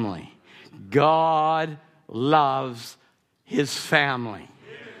family. God loves his family.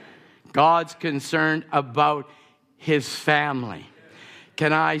 God's concerned about his family.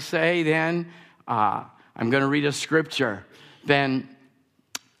 Can I say then, I'm going to read a scripture. Then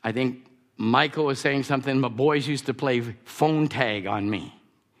I think Michael was saying something. My boys used to play phone tag on me.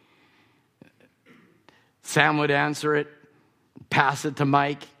 Sam would answer it, pass it to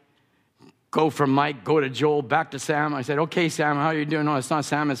Mike, go from Mike, go to Joel, back to Sam. I said, okay, Sam, how are you doing? No, it's not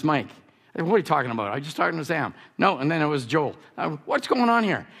Sam, it's Mike. I said, what are you talking about? I'm just talking to Sam. No, and then it was Joel. What's going on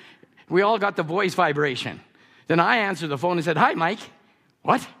here? We all got the voice vibration. Then I answered the phone and said, hi, Mike.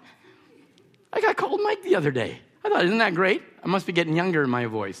 What? I got called Mike the other day. I thought, isn't that great? I must be getting younger in my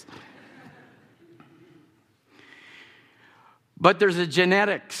voice. But there's a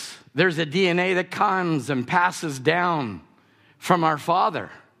genetics. There's a DNA that comes and passes down from our father.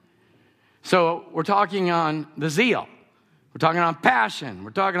 So we're talking on the zeal. We're talking on passion.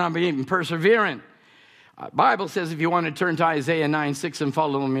 We're talking on being perseverant. Bible says, if you want to turn to Isaiah 9:6 and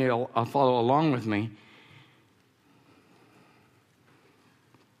follow me, follow along with me.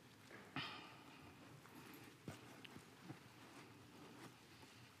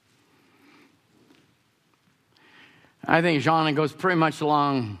 I think Jean goes pretty much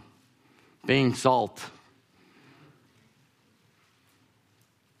along being salt.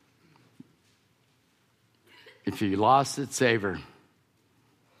 If you lost its savor,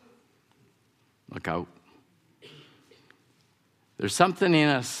 look out. There's something in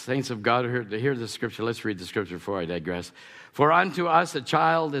us, saints of God, to hear the scripture. Let's read the scripture before I digress. For unto us a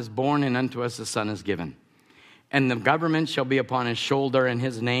child is born, and unto us a son is given. And the government shall be upon his shoulder, and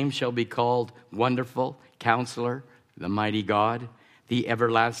his name shall be called Wonderful, Counselor, the Mighty God, the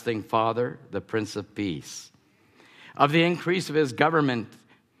Everlasting Father, the Prince of Peace. Of the increase of his government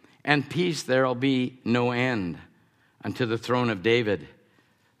and peace there will be no end unto the throne of David,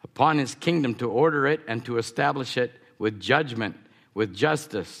 upon his kingdom, to order it and to establish it with judgment, with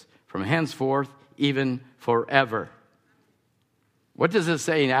justice, from henceforth, even forever. What does it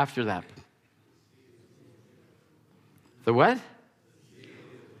say after that? The what?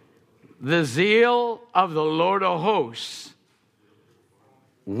 The zeal of the Lord of hosts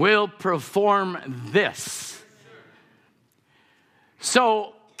will perform this.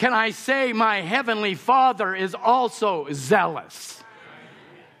 So, can I say my heavenly Father is also zealous?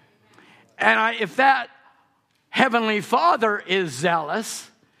 And if that heavenly Father is zealous,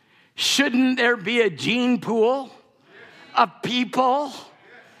 shouldn't there be a gene pool of people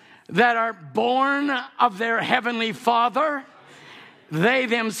that are born of their heavenly Father? They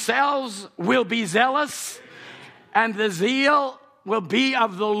themselves will be zealous, and the zeal will be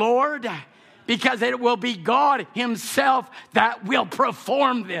of the Lord, because it will be God himself that will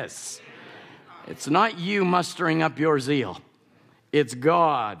perform this. It's not you mustering up your zeal. It's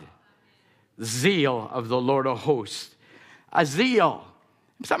God, zeal of the Lord of hosts. A zeal.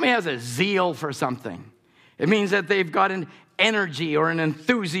 If somebody has a zeal for something, it means that they've got an energy or an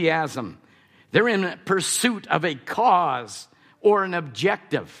enthusiasm. They're in pursuit of a cause or an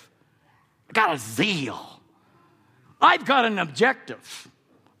objective. I got a zeal. I've got an objective.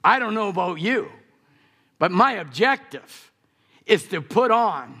 I don't know about you, but my objective is to put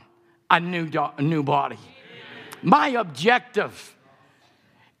on a new body. My objective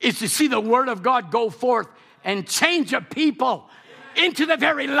is to see the Word of God go forth and change a people into the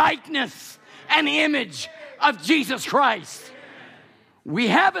very likeness and image of Jesus Christ. We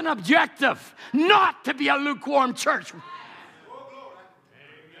have an objective, not to be a lukewarm church.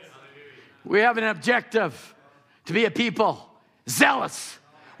 We have an objective to be a people zealous.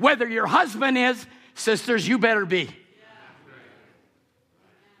 Whether your husband is, sisters, you better be.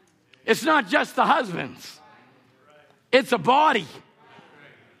 It's not just the husbands. It's a body.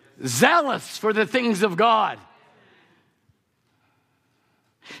 Zealous for the things of God.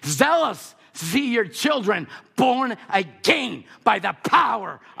 Zealous to see your children born again by the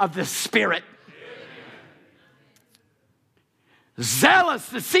power of the Spirit. Zealous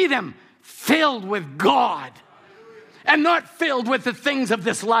to see them filled with God and not filled with the things of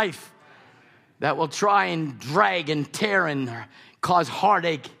this life that will try and drag and tear and cause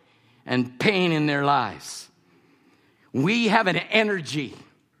heartache and pain in their lives. We have an energy.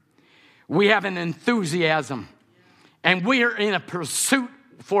 We have an enthusiasm. And we are in a pursuit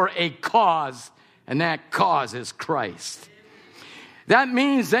for a cause, and that cause is Christ. That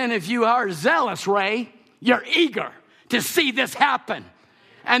means then if you are zealous, Ray, you're eager to see this happen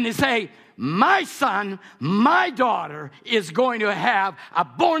and to say, my son, my daughter is going to have a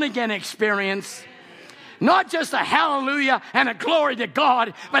born-again experience. Not just a hallelujah and a glory to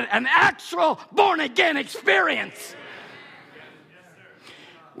God, but an actual born-again experience.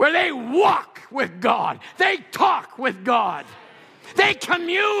 Where they walk with God. They talk with God. They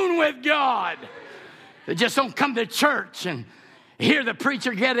commune with God. They just don't come to church and hear the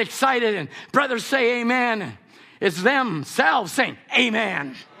preacher get excited and brothers say amen. It's themselves saying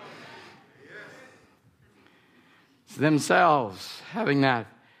amen. It's themselves having that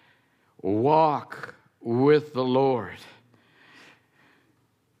walk with the Lord.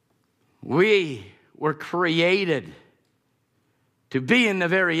 We were created to be in the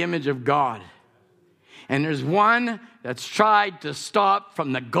very image of God. And there's one that's tried to stop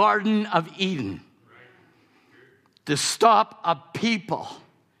from the Garden of Eden. To stop a people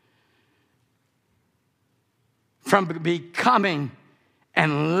from becoming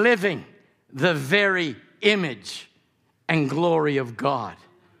and living the very image and glory of God.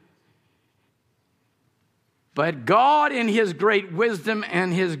 But God, in his great wisdom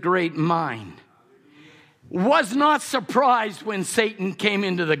and his great mind, was not surprised when Satan came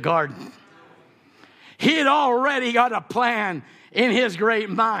into the garden. He had already got a plan in his great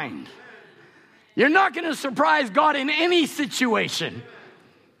mind. You're not going to surprise God in any situation.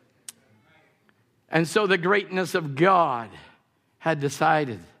 And so the greatness of God had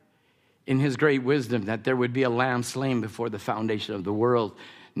decided in his great wisdom that there would be a lamb slain before the foundation of the world,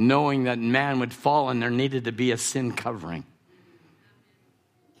 knowing that man would fall and there needed to be a sin covering.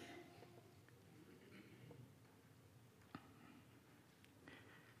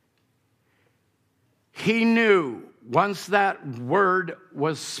 He knew once that word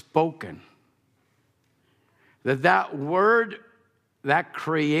was spoken, that word, that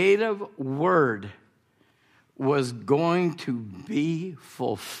creative word, was going to be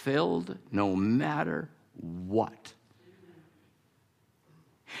fulfilled no matter what.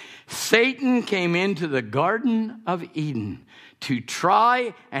 Satan came into the Garden of Eden to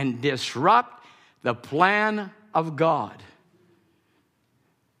try and disrupt the plan of God.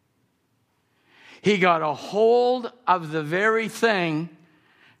 He got a hold of the very thing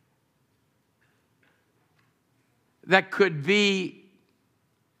that could be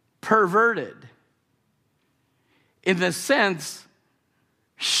perverted. In the sense,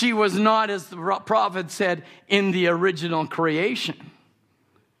 she was not, as the prophet said, in the original creation.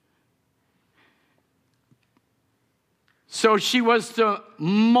 So she was to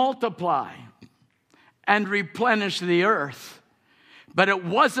multiply and replenish the earth. But it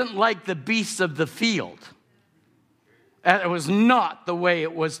wasn't like the beasts of the field. It was not the way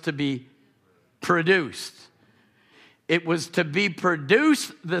it was to be produced. It was to be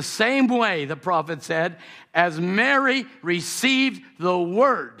produced the same way, the prophet said, as Mary received the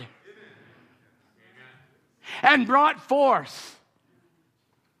word and brought forth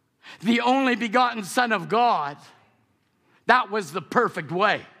the only begotten Son of God. That was the perfect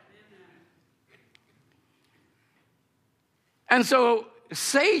way. And so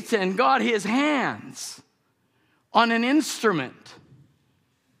Satan got his hands on an instrument,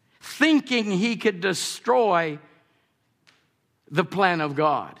 thinking he could destroy the plan of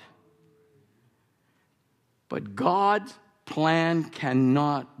God. But God's plan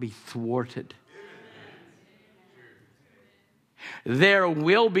cannot be thwarted. There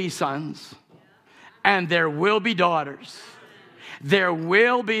will be sons and there will be daughters. There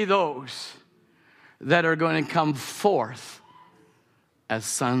will be those that are going to come forth as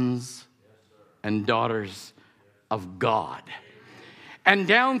sons and daughters of God. And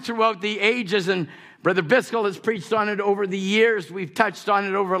down throughout the ages, and Brother Biscoe has preached on it over the years. We've touched on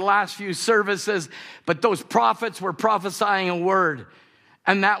it over the last few services. But those prophets were prophesying a word.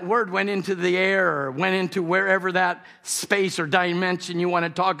 And that word went into the air, or went into wherever that space or dimension you want to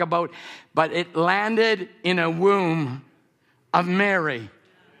talk about. But it landed in a womb of Mary.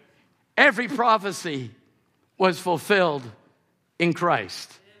 Every prophecy was fulfilled in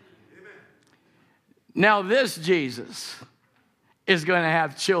Christ. Now this Jesus is going to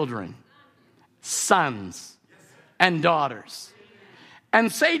have children, sons and daughters.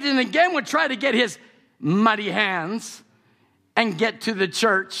 And Satan again would try to get his muddy hands and get to the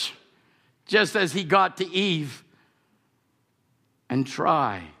church, just as he got to Eve, and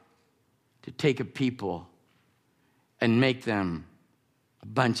try to take a people and make them a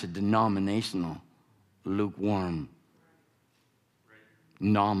bunch of denominational, lukewarm,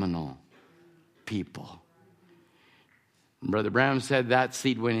 nominal people. Brother Branham said that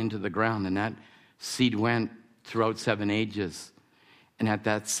seed went into the ground, and that seed went throughout 7 ages. And at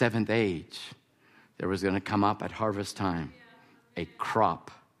that 7th age, there was going to come up at harvest time a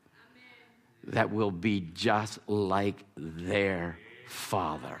crop that will be just like their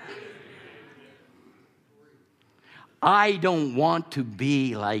father. I don't want to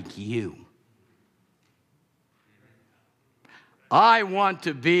be like you. I want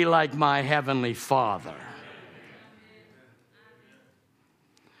to be like my heavenly Father.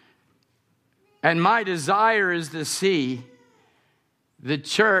 And my desire is to see the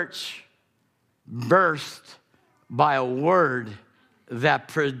church burst by a word that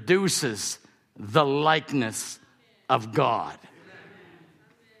produces the likeness of God.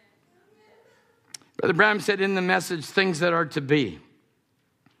 Brother Branham said in the message, things that are to be.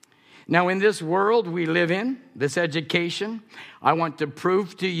 Now, in this world we live in, this education, I want to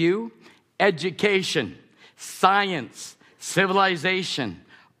prove to you education, science, civilization,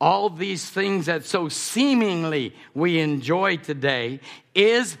 all these things that so seemingly we enjoy today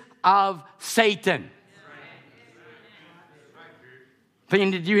is of Satan.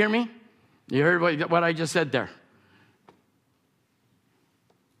 Did you hear me? You heard what I just said there?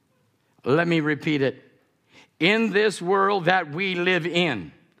 Let me repeat it. In this world that we live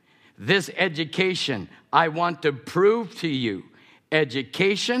in, this education, I want to prove to you,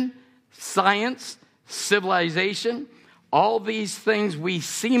 education, science, civilization, all these things we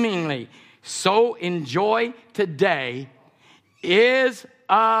seemingly so enjoy today is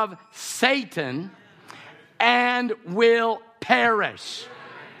of Satan and will perish.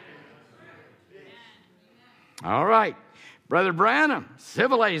 All right. Brother Branham,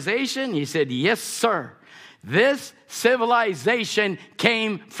 civilization? He said, yes, sir. This civilization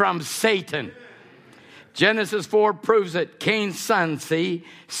came from Satan. Genesis 4 proves it. Cain's son,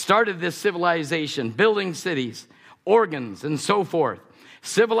 started this civilization, building cities, organs, and so forth.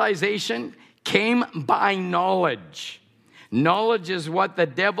 Civilization came by knowledge. Knowledge is what the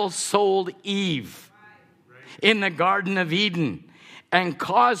devil sold Eve in the Garden of Eden and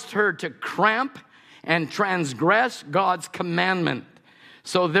caused her to cramp and transgress God's commandment.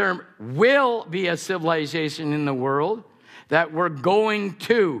 So there will be a civilization in the world that we're going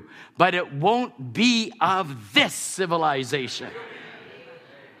to, but it won't be of this civilization.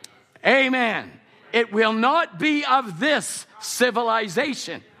 Amen. It will not be of this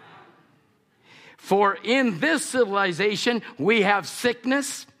civilization. For in this civilization, we have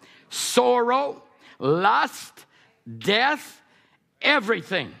sickness, sorrow, lust, death,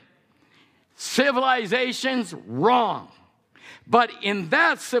 everything. Civilization's wrong. But in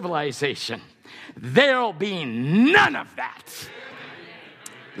that civilization, there'll be none of that.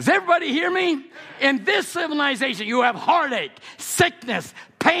 Does everybody hear me? In this civilization, you have heartache, sickness,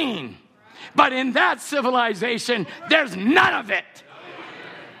 pain. But in that civilization, there's none of it.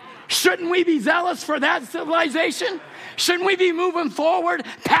 Shouldn't we be zealous for that civilization? Shouldn't we be moving forward,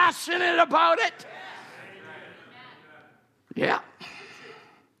 passionate about it? Yeah.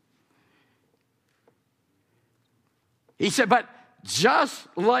 He said, but just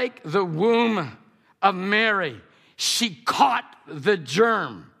like the womb of Mary, she caught the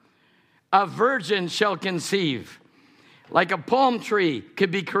germ. A virgin shall conceive. Like a palm tree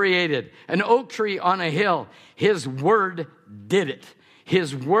could be created, an oak tree on a hill. His word did it.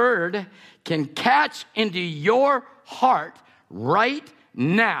 His word can catch into your heart right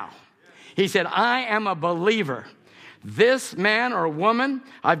now. He said, I am a believer. This man or woman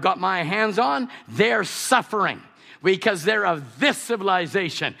I've got my hands on, they're suffering because they're of this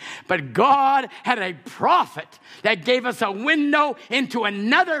civilization. But God had a prophet that gave us a window into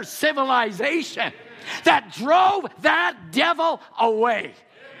another civilization that drove that devil away.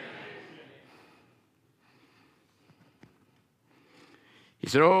 He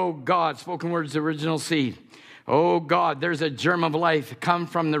said, oh God, spoken words, original seed. Oh God, there's a germ of life come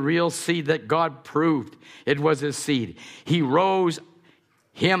from the real seed that God proved it was his seed. He rose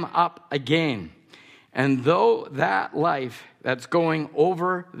him up again. And though that life that's going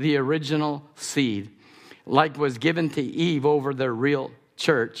over the original seed, like was given to Eve over the real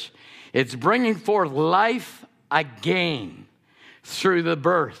church, it's bringing forth life again through the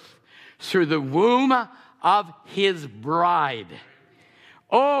birth, through the womb of his bride.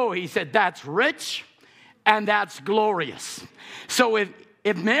 Oh, he said, that's rich and that's glorious. So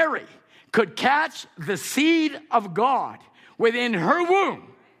if Mary could catch the seed of God within her womb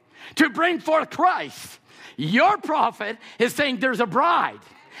to bring forth Christ, your prophet is saying there's a bride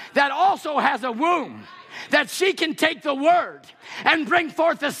that also has a womb that she can take the word and bring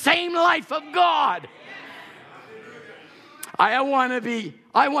forth the same life of God. I want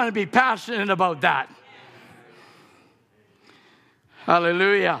to be passionate about that.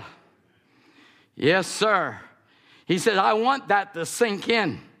 Hallelujah. Yes, sir. He said, I want that to sink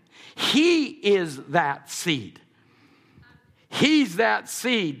in. He is that seed. He's that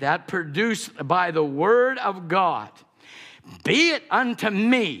seed that produced by the word of God. Be it unto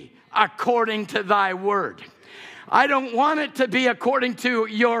me according to thy word. I don't want it to be according to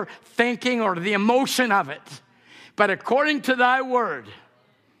your thinking or the emotion of it, but according to thy word.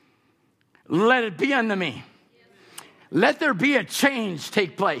 Let it be unto me. Let there be a change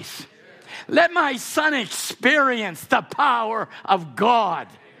take place. Let my son experience the power of God.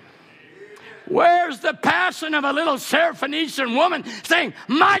 Where's the passion of a little Syrophoenician woman saying,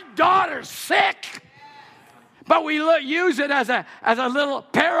 my daughter's sick? But we use it as a little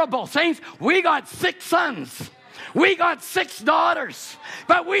parable. Saints, we got 6 sons. We got 6 daughters.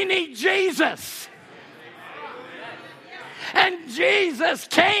 But we need Jesus. And Jesus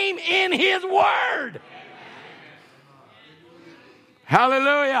came in his word.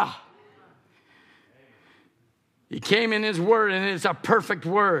 Hallelujah. He came in his word, and it's a perfect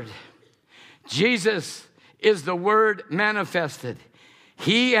word. Jesus is the word manifested.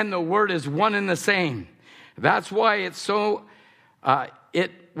 He and the word is one and the same. That's why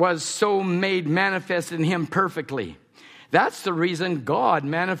it was so made manifest in him perfectly. That's the reason God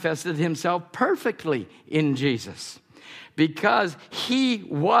manifested himself perfectly in Jesus. Because he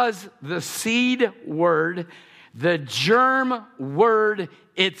was the seed word, the germ word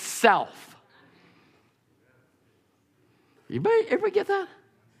itself. Everybody get that?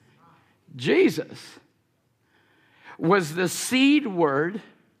 Jesus was the seed word,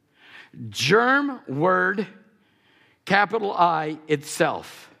 germ word, capital I,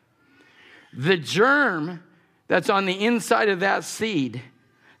 itself. The germ that's on the inside of that seed,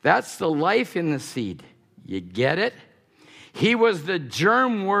 that's the life in the seed. You get it? He was the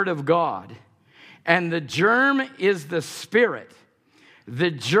germ word of God. And the germ is the Spirit. The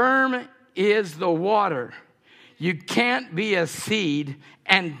germ is the water. You can't be a seed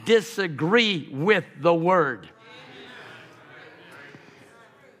and disagree with the word.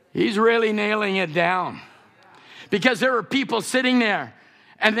 He's really nailing it down. Because there were people sitting there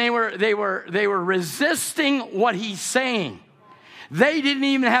and they were resisting what he's saying. They didn't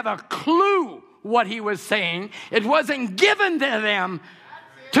even have a clue what he was saying. It wasn't given to them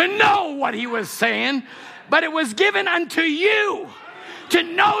to know what he was saying, but it was given unto you to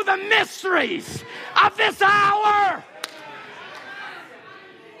know the mysteries of this hour.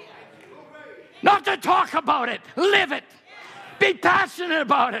 Not to talk about it, live it. Be passionate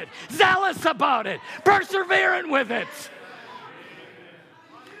about it, zealous about it, perseverant with it.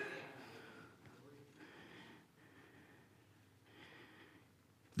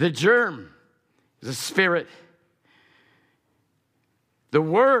 The germ is the Spirit. The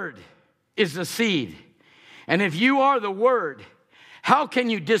Word is the seed. And if you are the Word, how can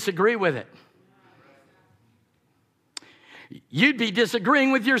you disagree with it? You'd be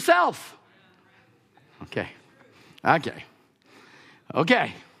disagreeing with yourself. Okay.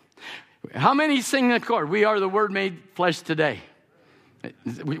 How many sing the chord? We are the Word made flesh today.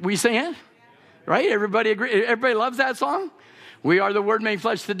 We sing it? Right? Everybody agree? Everybody loves that song? We are the Word made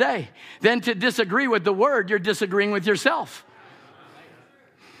flesh today. Then to disagree with the Word, you're disagreeing with yourself.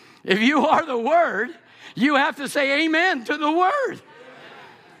 If you are the Word, you have to say amen to the Word.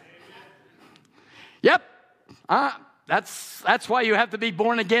 Yep. That's why you have to be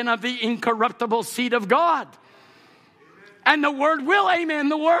born again of the incorruptible seed of God. And the Word will amen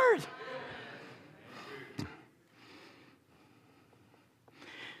the Word.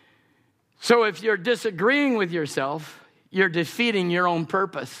 So if you're disagreeing with yourself, you're defeating your own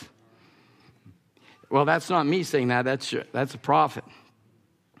purpose. Well, that's not me saying that. That's a prophet.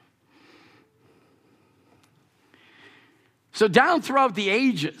 So down throughout the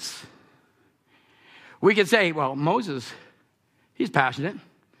ages, we could say, well, Moses, he's passionate.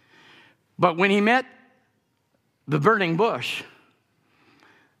 But when he met the burning bush,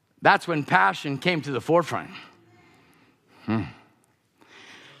 that's when passion came to the forefront. An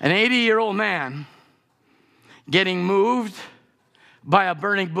 80-year-old man getting moved by a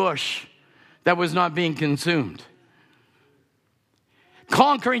burning bush that was not being consumed.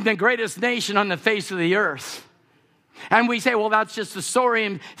 Conquering the greatest nation on the face of the earth. And we say, well, that's just a story,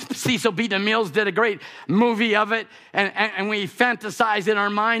 and Cecil B. DeMille did a great movie of it, and we fantasize in our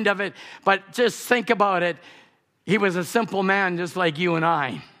mind of it. But just think about it. He was a simple man just like you and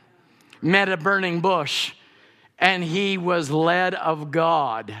I. Met a burning bush, and he was led of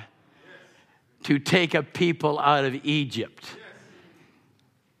God to take a people out of Egypt.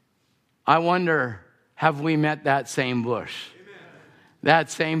 I wonder, have we met that same bush?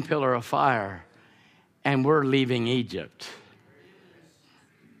 That same pillar of fire? And we're leaving Egypt.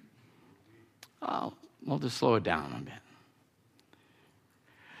 Oh, we'll just slow it down a bit.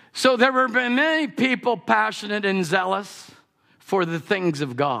 So there were many people passionate and zealous for the things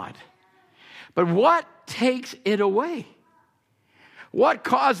of God. But what takes it away? What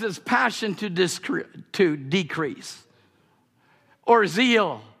causes passion to decrease? Or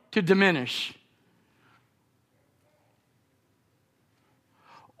zeal to diminish?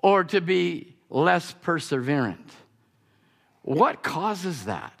 Or to be less perseverant? What causes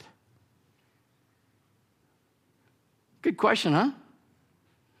that? Good question, huh?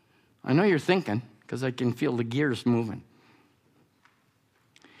 I know you're thinking, because I can feel the gears moving.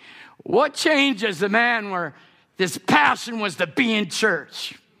 What changes the man where this passion was to be in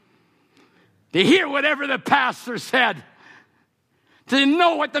church, to hear whatever the pastor said, to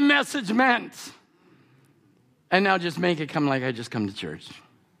know what the message meant, and now just make it come like I just come to church?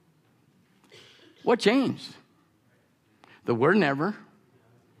 What changed? The Word never.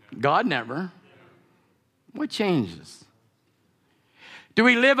 God never. What changes? Do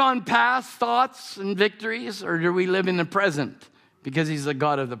we live on past thoughts and victories, or do we live in the present? Because he's the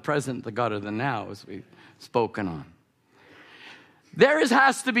God of the present, the God of the now, as we've spoken on. There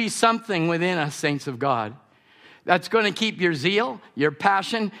has to be something within us, saints of God, that's going to keep your zeal, your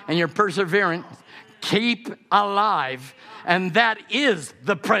passion, and your perseverance keep alive, and that is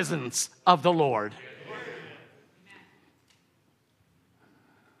the presence of the Lord.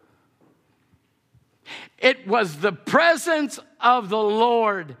 It was the presence of the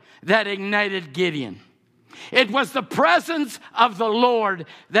Lord that ignited Gideon. It was the presence of the Lord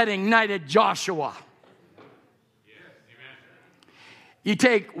that ignited Joshua. You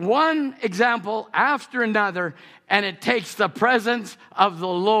take one example after another, and it takes the presence of the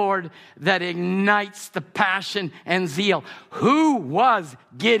Lord that ignites the passion and zeal. Who was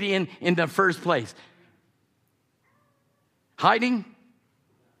Gideon in the first place? Hiding?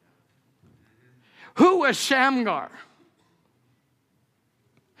 Who was Shamgar?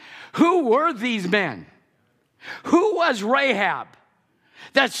 Who were these men? Who was Rahab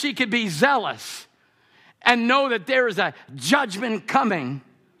that she could be zealous and know that there is a judgment coming?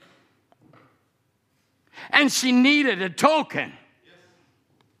 And she needed a token.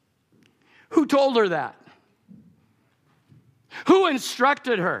 Who told her that? Who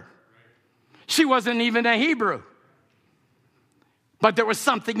instructed her? She wasn't even a Hebrew. But there was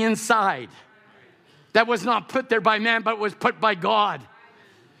something inside that was not put there by man, but was put by God.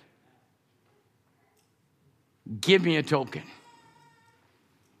 Give me a token.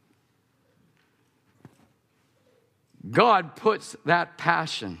 God puts that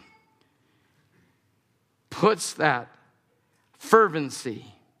passion, puts that fervency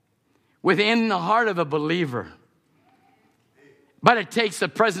within the heart of a believer. But it takes the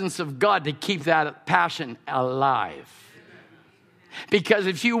presence of God to keep that passion alive. Because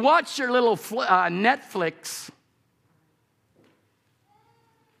if you watch your little Netflix,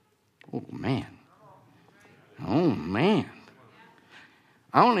 oh man.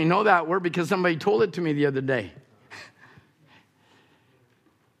 I only know that word because somebody told it to me the other day.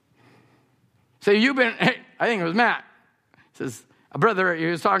 So you've been, I think it was Matt, says, a brother, he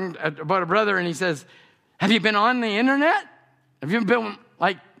was talking about a brother, and he says, have you been on the internet? Have you been,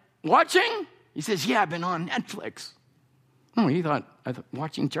 watching? He says, yeah, I've been on Netflix. No, I thought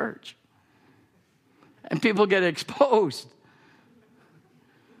watching church. And people get exposed.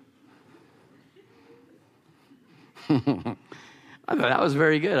 I thought that was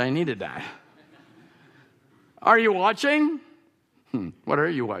very good. I needed that. Are you watching? What are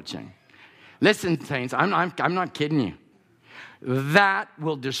you watching? Listen, saints, I'm not kidding you. That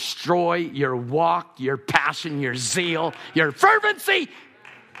will destroy your walk, your passion, your zeal, your fervency.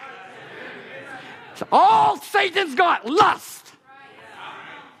 All Satan's got, lust,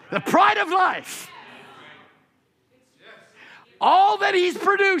 the pride of life. All that he's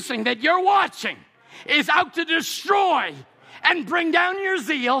producing, that you're watching, is out to destroy and bring down your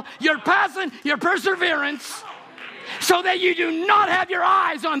zeal, your passion, your perseverance, so that you do not have your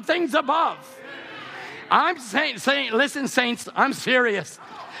eyes on things above. I'm saying, listen, saints, I'm serious.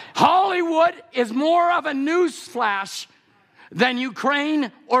 Hollywood is more of a news flash than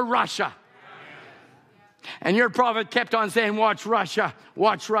Ukraine or Russia. And your prophet kept on saying, watch Russia,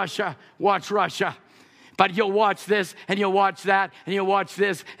 watch Russia, watch Russia. But you'll watch this, and you'll watch that, and you'll watch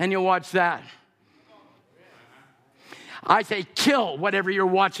this, and you'll watch that. I say, kill whatever you're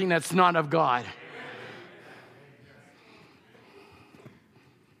watching that's not of God.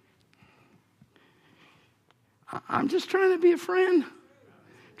 I'm just trying to be a friend,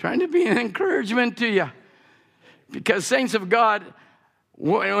 trying to be an encouragement to you. Because, saints of God,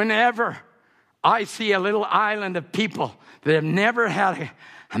 whenever I see a little island of people that have never had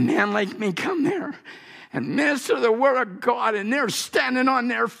a man like me come there and minister the word of God, and they're standing on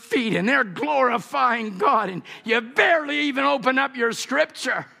their feet and they're glorifying God, and you barely even open up your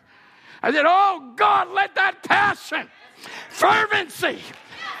scripture. I said, oh God, let that passion, fervency,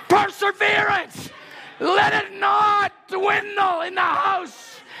 perseverance, let it not dwindle in the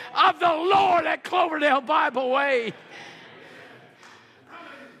house of the Lord at Cloverdale Bible Way.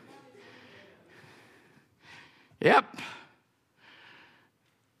 Yep.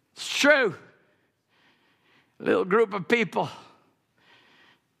 It's true. A little group of people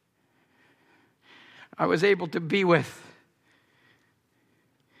I was able to be with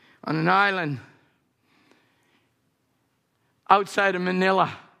on an island outside of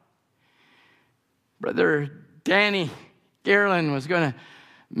Manila. Brother Danny Garland was going to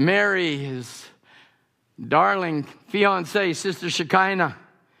marry his darling fiancée, Sister Shekinah.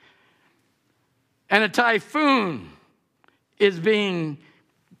 And a typhoon is being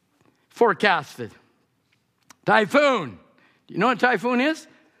forecasted. Typhoon. Do you know what a typhoon is?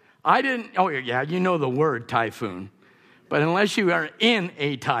 I didn't. Oh, yeah, you know the word typhoon. But unless you are in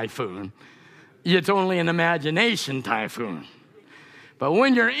a typhoon, it's only an imagination typhoon. But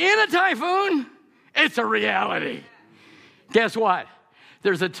when you're in a typhoon, it's a reality. Guess what?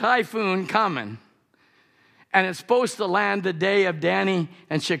 There's a typhoon coming and it's supposed to land the day of Danny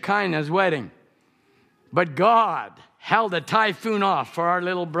and Shekinah's wedding. But God held a typhoon off for our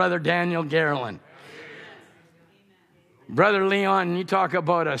little brother Daniel Garland. Brother Leon, you talk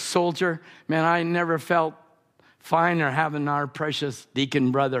about a soldier. Man, I never felt finer having our precious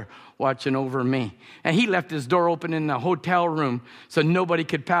deacon brother watching over me. And he left his door open in the hotel room so nobody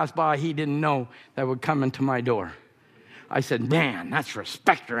could pass by he didn't know that would come into my door. I said, man, that's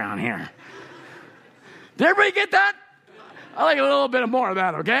respect around here. Did everybody get that? I like a little bit more of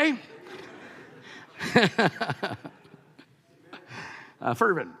that, okay?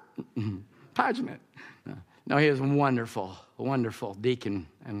 Fervent, passionate. No, he is a wonderful deacon,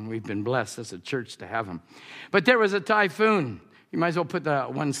 and we've been blessed as a church to have him. But there was a typhoon. You might as well put the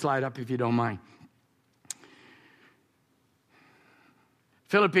one slide up if you don't mind.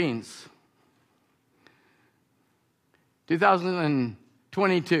 Philippines,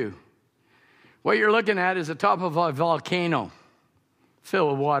 2022. What you're looking at is the top of a volcano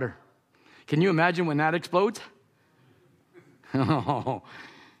filled with water. Can you imagine when that explodes?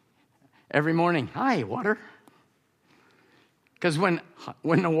 Every morning, hi, water. Because when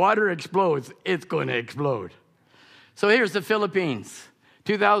the water explodes, it's going to explode. So here's the Philippines,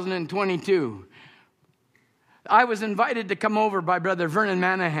 2022. I was invited to come over by Brother Vernon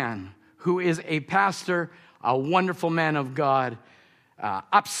Manahan, who is a pastor, a wonderful man of God,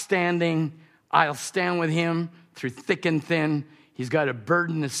 upstanding. I'll stand with him through thick and thin. He's got a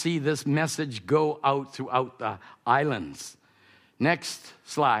burden to see this message go out throughout the islands. Next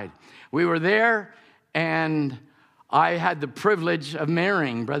slide. We were there, and I had the privilege of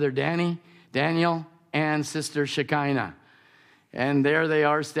marrying Brother Daniel, and Sister Shekinah. And there they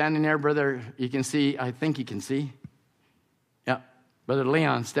are standing there, brother. You can see, I think you can see. Yeah, Brother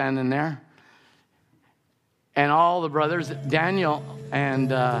Leon standing there. And all the brothers, Daniel and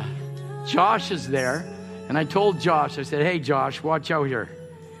Josh is there. And I told Josh, I said, hey, Josh, watch out here.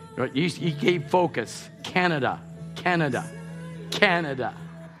 You keep focus. Canada.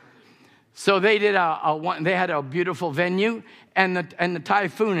 So they did they had a beautiful venue, and the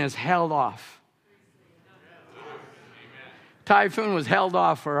typhoon is held off. Typhoon was held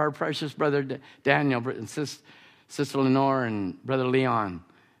off for our precious brother Daniel and Sister Lenore and Brother Leon,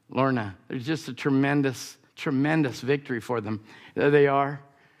 Lorna. There's just a tremendous victory for them. There they are.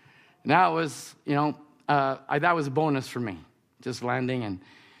 And that was, that was a bonus for me, just landing. And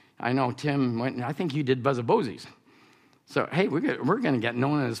I know Tim went. I think you did Buzz Bosies. So hey, we're going to get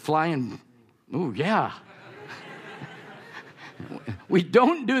known as flying. Ooh, yeah. We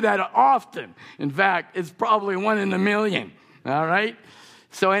don't do that often. In fact, it's probably 1 in a million. All right.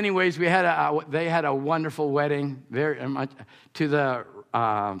 So, anyways, they had a wonderful wedding. Very much to the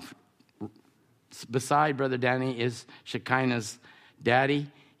beside Brother Danny is Shekinah's daddy.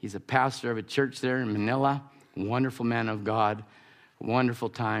 He's a pastor of a church there in Manila. Wonderful man of God. Wonderful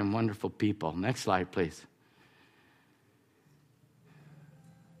time. Wonderful people. Next slide, please.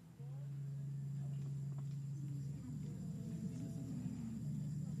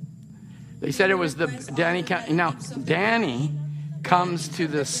 They said it was the Danny. Now, Danny comes to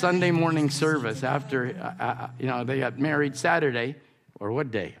the Sunday morning service after, they got married Saturday. Or what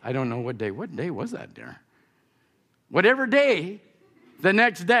day? I don't know what day. What day was that, dear? Whatever day, the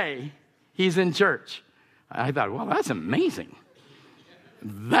next day, he's in church. I thought, well, that's amazing.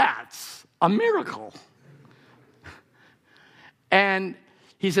 That's a miracle. And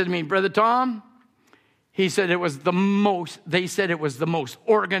he said to me, Brother Tom, they said it was the most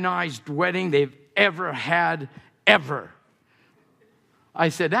organized wedding they've ever had, ever. I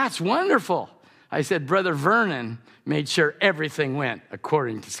said, that's wonderful. I said, Brother Vernon made sure everything went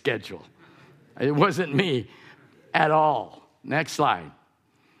according to schedule. It wasn't me at all. Next slide.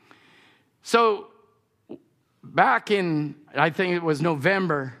 So back in, I think it was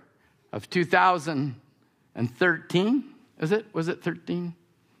November of 2013. Was it 13?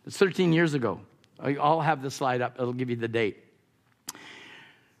 It's 13 years ago. I'll have the slide up. It'll give you the date.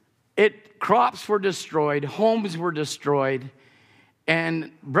 Crops were destroyed. Homes were destroyed.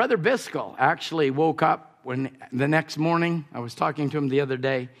 And Brother Biscoe actually woke up when the next morning. I was talking to him the other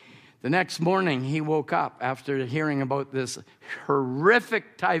day. The next morning, he woke up after hearing about this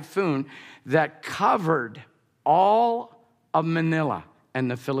horrific typhoon that covered all of Manila and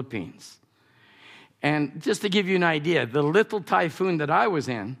the Philippines. And just to give you an idea, the little typhoon that I was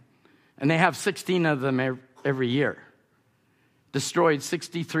in, and they have 16 of them every year, destroyed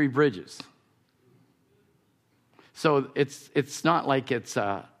 63 bridges. So it's not like it's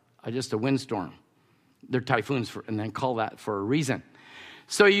just a windstorm. They're typhoons, and they call that for a reason.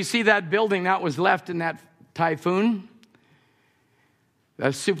 So you see that building that was left in that typhoon,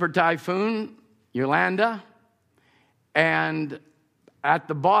 that super typhoon, Yolanda, And at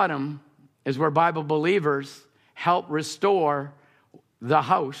the bottom is where Bible believers help restore the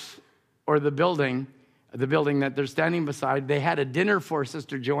house or the building that they're standing beside. They had a dinner for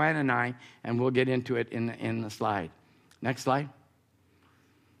Sister Joanne and I, and we'll get into it in the slide. Next slide.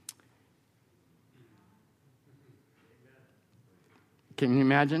 Can you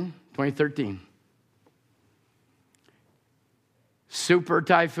imagine? 2013. Super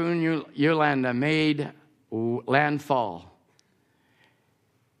Typhoon Yolanda made landfall.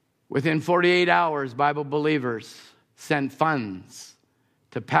 Within 48 hours, Bible believers sent funds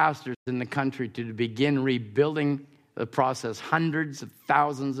to pastors in the country to begin rebuilding the process. Hundreds of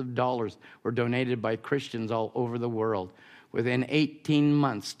thousands of dollars were donated by Christians all over the world. Within 18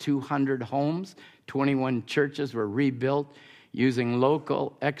 months, 200 homes, 21 churches were rebuilt using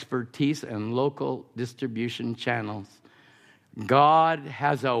local expertise and local distribution channels. God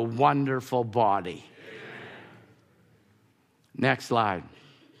has a wonderful body. Next slide.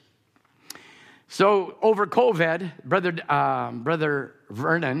 So over COVID, Brother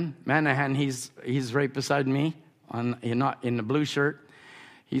Vernon Manahan, he's right beside me, not in the blue shirt.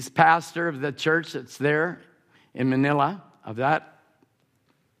 He's pastor of the church that's there in Manila, of that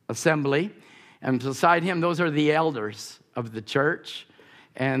assembly. And beside him, those are the elders of the church.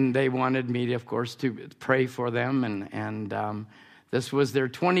 And they wanted me, to, of course, to pray for them. And this was their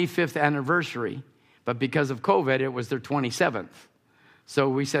 25th anniversary. But because of COVID, it was their 27th. So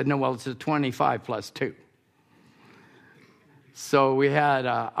we said, no, well, it's a 25 plus 2. So we had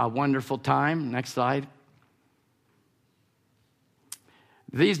a wonderful time. Next slide.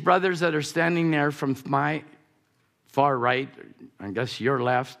 These brothers that are standing there from my far right, I guess your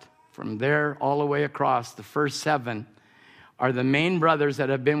left, from there all the way across, the first 7 are the main brothers that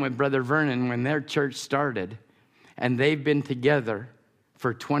have been with Brother Vernon when their church started. And they've been together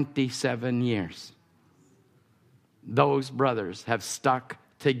for 27 years. Those brothers have stuck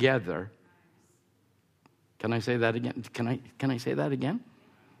together. Can I say that again? Can I say that again?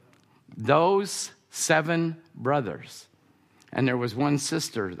 Those 7 brothers, and there was one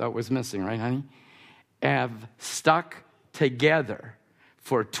sister that was missing, right, honey? Have stuck together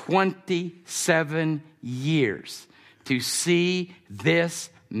for 27 years to see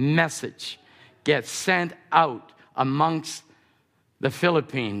this message get sent out amongst the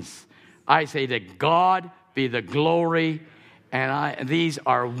Philippines. I say to God be the glory, and these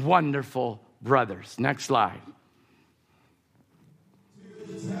are wonderful brothers. Next slide.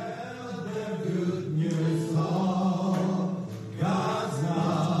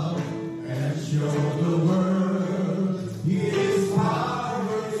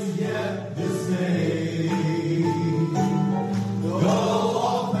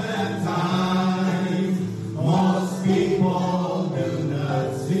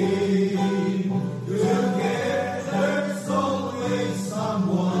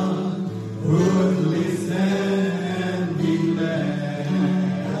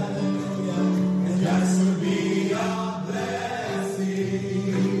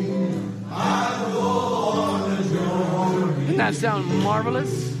 That sound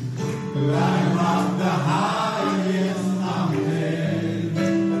marvelous?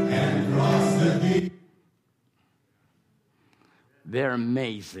 They're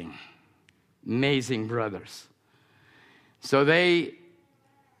amazing. Amazing brothers. So they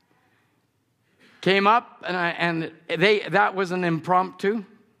came up and that was an impromptu.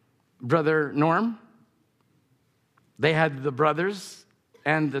 Brother Norm. They had the brothers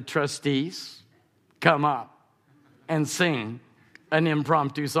and the trustees come up and sing an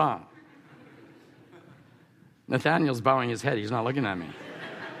impromptu song. Nathaniel's bowing his head. He's not looking at me.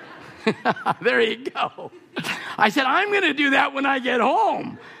 There you go. I said, I'm going to do that when I get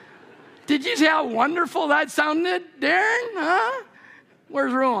home. Did you see how wonderful that sounded, Darren? Huh?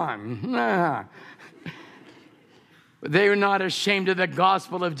 Where's Ruan? They are not ashamed of the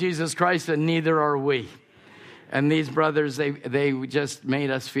gospel of Jesus Christ, and neither are we. And these brothers, they just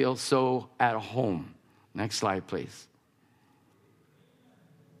made us feel so at home. Next slide, please.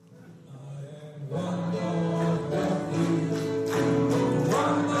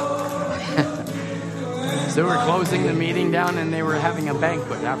 So we're closing the meeting down, and they were having a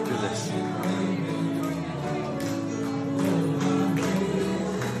banquet after this.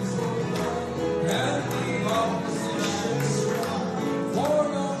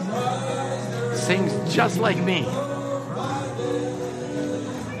 Sings just like me.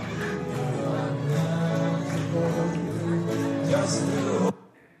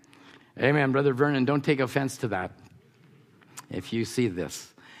 Amen, Brother Vernon. Don't take offense to that if you see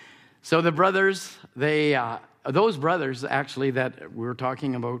this. So the brothers, those brothers actually that we were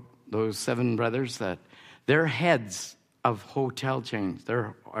talking about, those 7 brothers, that their heads of hotel chains.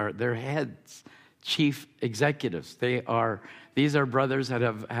 They're heads, chief executives. These are brothers that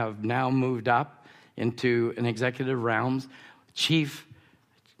have now moved up into an executive realms. Chief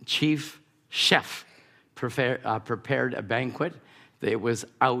chef prepared a banquet. It was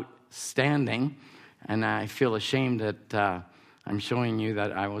outstanding, and I feel ashamed that I'm showing you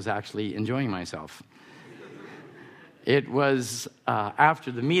that I was actually enjoying myself. It was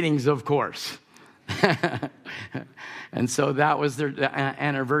after the meetings, of course. And so that was their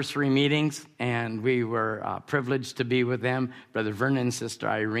anniversary meetings, and we were privileged to be with them. Brother Vernon and Sister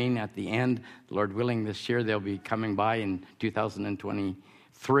Irene at the end. Lord willing, this year they'll be coming by in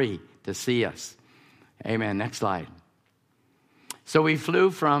 2023 to see us. Amen. Next slide. So we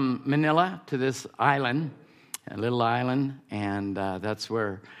flew from Manila to this island, a little island, and that's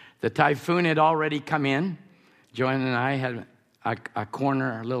where the typhoon had already come in. Joanne and I had a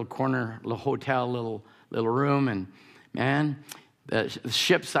little hotel, little room, and man, the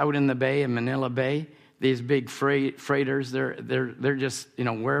ships out in the bay, in Manila Bay, these big freighters, they're just,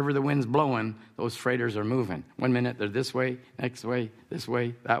 wherever the wind's blowing, those freighters are moving. 1 minute they're this way, next way, this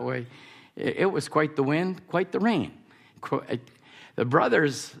way, that way. It was quite the wind, quite the rain. The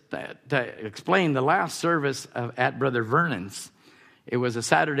brothers, to explain the last service at Brother Vernon's, it was a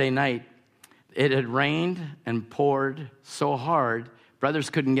Saturday night. It had rained and poured so hard, brothers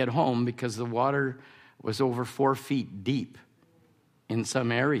couldn't get home because the water was over 4 feet deep in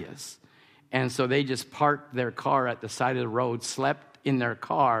some areas. And so they just parked their car at the side of the road, slept in their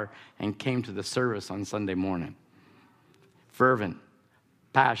car, and came to the service on Sunday morning. Fervent,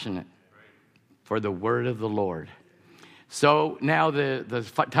 passionate for the word of the Lord. So now the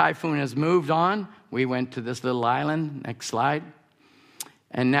typhoon has moved on. We went to this little island. Next slide.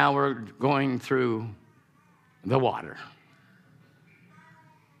 And now we're going through the water.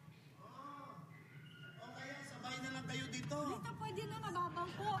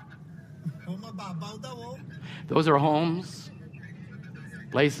 Those are homes,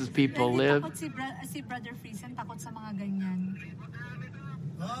 places people live. Si Brother Friesen takot sa mga ganyan.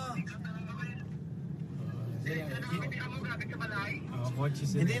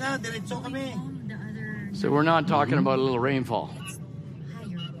 So we're not talking about a little rainfall.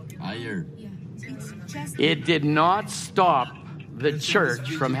 Higher. It did not stop the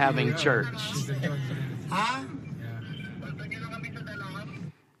church from having church.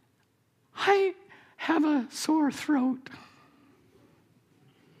 I have a sore throat.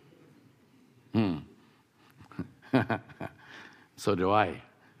 So do I,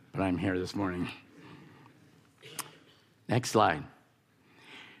 but I'm here this morning. Next slide.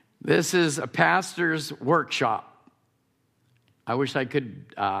 This is a pastor's workshop. I wish I could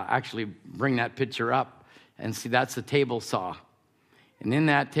actually bring that picture up and see. That's a table saw. And in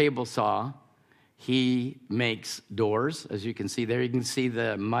that table saw, he makes doors. As you can see there, you can see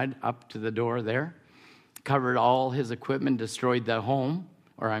the mud up to the door there. Covered all his equipment, destroyed the home,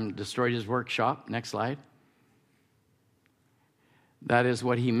 destroyed his workshop. Next slide. That is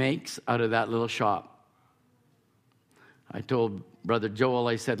what he makes out of that little shop. I told Brother Joel,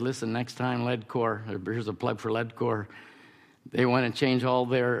 I said, listen, next time Ledcor, here's a plug for Ledcor, they want to change all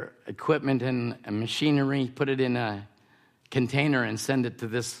their equipment and machinery, put it in a container and send it to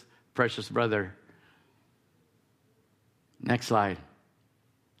this precious brother. Next slide.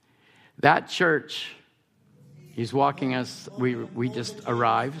 That church, he's walking us, we just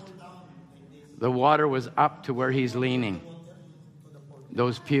arrived. The water was up to where he's leaning.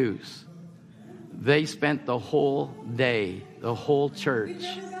 Those pews. They spent the whole day, the whole church,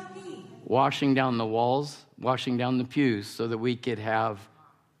 washing down the walls, washing down the pews so that we could have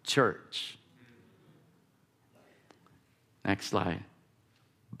church. Next slide.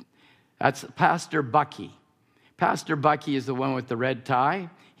 That's Pastor Bucky. Pastor Bucky is the one with the red tie.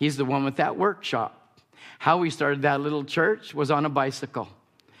 He's the one with that workshop. How he started that little church was on a bicycle.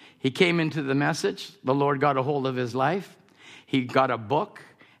 He came into the message. The Lord got a hold of his life. He got a book,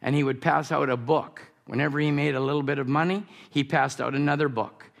 and he would pass out a book. Whenever he made a little bit of money, he passed out another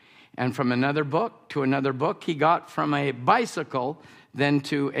book. And from another book to another book, he got from a bicycle then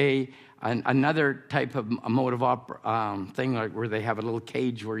to another type of mode of thing, like where they have a little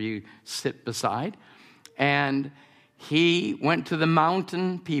cage where you sit beside. And he went to the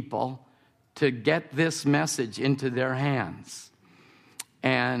mountain people to get this message into their hands.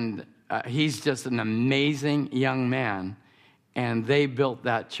 And he's just an amazing young man. And they built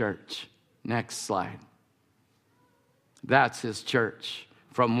that church. Next slide. That's his church.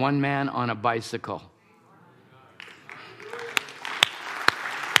 From one man on a bicycle.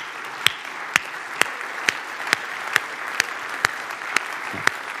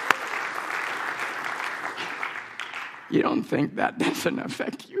 You don't think that doesn't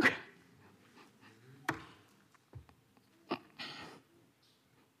affect you?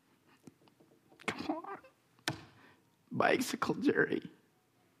 Come on. Bicycle Jerry.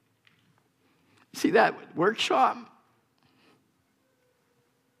 See that workshop?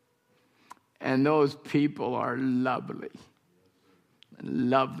 And those people are lovely. I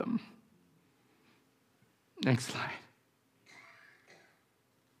love them. Next slide.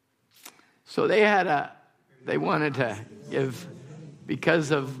 So they wanted to give,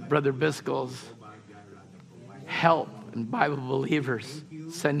 because of Brother Biscoe's help and Bible believers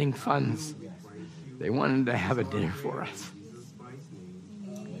sending funds, they wanted to have a dinner for us.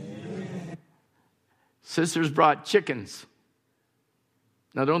 Sisters brought chickens.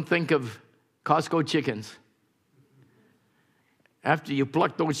 Now don't think of Costco chickens. After you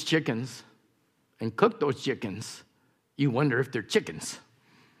pluck those chickens and cook those chickens, you wonder if they're chickens.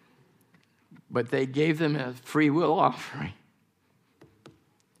 But they gave them a free will offering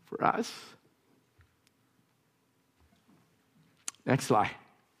for us. Next slide.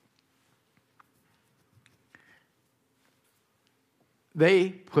 They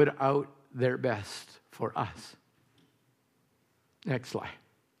put out their best for us. Next slide.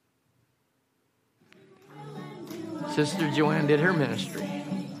 Sister Joanne did her ministry.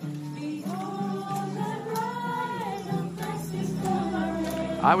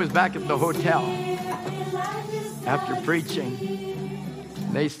 I was back at the hotel after preaching.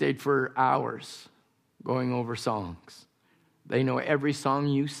 They stayed for hours going over songs. They know every song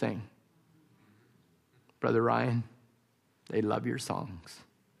you sing. Brother Ryan, they love your songs.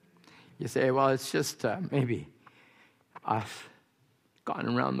 You say, well, it's just maybe I've gone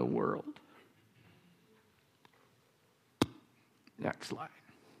around the world. Next slide.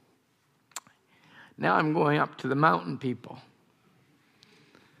 Now I'm going up to the mountain people.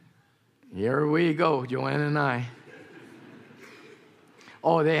 Here we go, Joanne and I.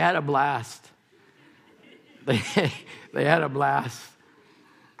 Oh, they had a blast. They had a blast.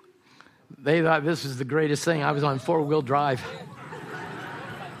 They thought this was the greatest thing. I was on 4-wheel drive.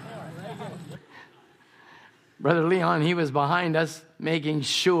 Brother Leon, he was behind us, making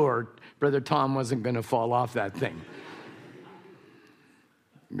sure Brother Tom wasn't going to fall off that thing.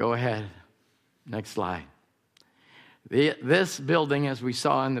 Go ahead. Next slide. This building, as we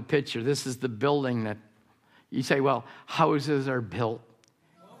saw in the picture, this is the building that you say, well, houses are built.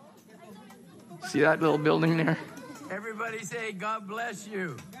 See that little building there? Everybody say, God bless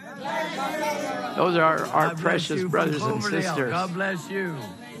you. Those are our precious brothers and sisters. God bless you.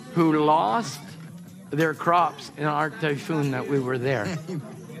 Who lost their crops in our typhoon that we were there.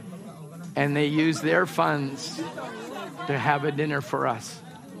 And they used their funds to have a dinner for us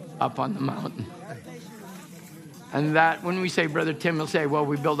up on the mountain. And that, when we say, Brother Tim will say, well,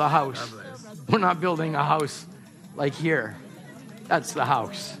 we build a house. We're not building a house like here. That's the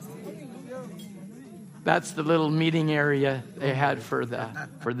house. That's the little meeting area they had for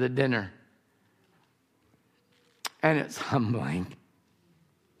the dinner. And it's humbling.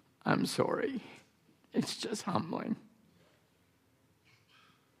 I'm sorry. It's just humbling.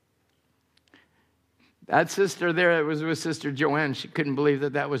 That sister there, it was with Sister Joanne. She couldn't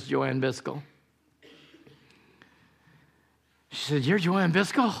believe that was Joanne Biscoe. She said, you're Joanne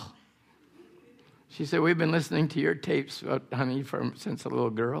Biscoe? She said, we've been listening to your tapes, honey, since a little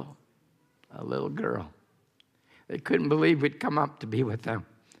girl. A little girl. They couldn't believe we'd come up to be with them.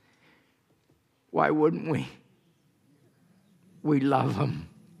 Why wouldn't we? We love them.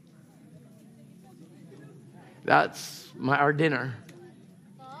 That's our dinner.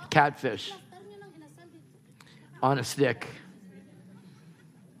 Catfish on a stick.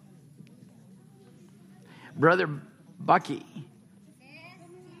 Brother Bucky,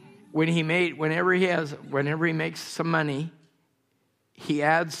 whenever he makes some money, he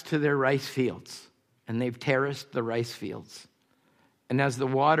adds to their rice fields, and they've terraced the rice fields. And as the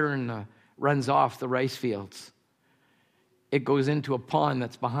water runs off the rice fields, it goes into a pond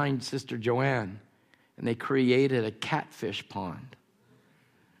that's behind Sister Joanne, and they created a catfish pond.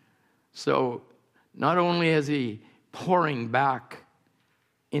 So not only is he pouring back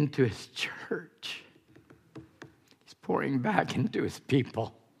into his church, he's pouring back into his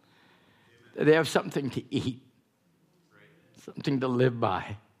people. They have something to eat, something to live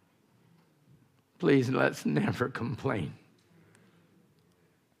by. Please, let's never complain.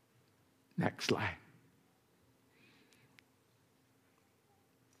 Next slide.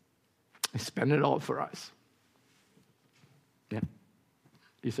 They spend it all for us. Yeah.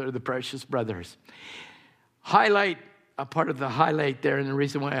 These are the precious brothers. A part of the highlight there, and the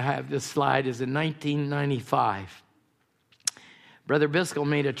reason why I have this slide is in 1995, Brother Biscoe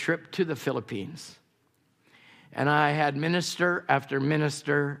made a trip to the Philippines. And I had minister after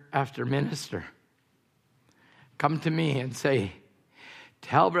minister after minister come to me and say,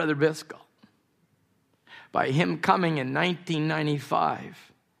 tell Brother Biscoe, by him coming in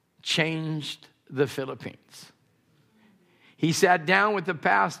 1995, changed the Philippines. He sat down with the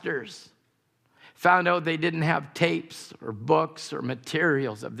pastors, found out they didn't have tapes or books or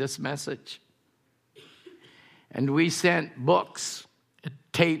materials of this message. And we sent books,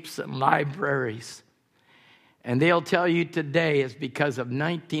 tapes, and libraries. And they'll tell you today it's because of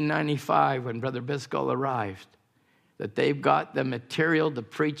 1995 when Brother Biscoe arrived that they've got the material to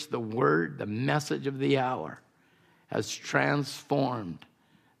preach the word, the message of the hour has transformed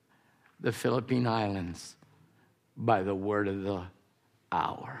the Philippine Islands by the word of the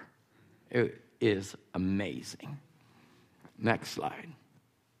hour. It is amazing. Next slide.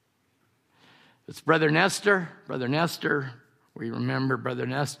 It's Brother Nestor. Brother Nestor, we remember Brother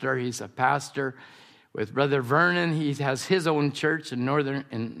Nestor. He's a pastor with Brother Vernon. He has his own church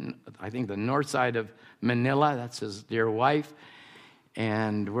in I think the north side of Manila. That's his dear wife.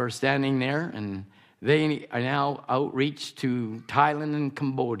 And we're standing there, and they are now outreach to Thailand and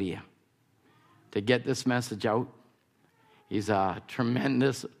Cambodia to get this message out. He's a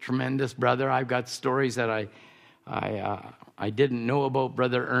tremendous, tremendous brother. I've got stories that I didn't know about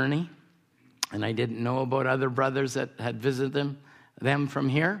Brother Ernie, and I didn't know about other brothers that had visited them from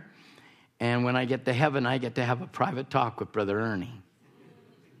here. And when I get to heaven, I get to have a private talk with Brother Ernie.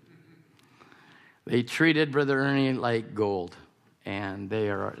 They treated Brother Ernie like gold, and they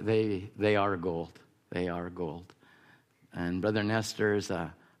are gold. They are gold. And Brother Nestor is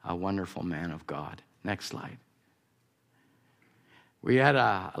a wonderful man of God. Next slide. We had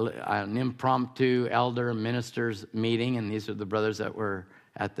an impromptu elder ministers meeting, and these are the brothers that were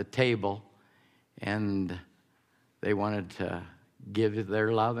at the table, and they wanted to give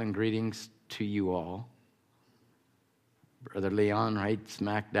their love and greetings to you all. Brother Leon right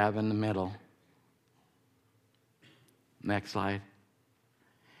smack dab in the middle. Next slide.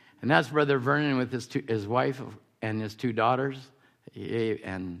 And that's Brother Vernon with his wife and his two daughters.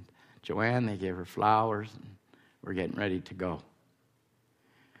 And Joanne, they gave her flowers, and we're getting ready to go.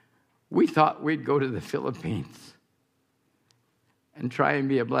 We thought we'd go to the Philippines and try and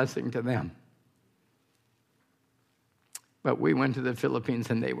be a blessing to them. But we went to the Philippines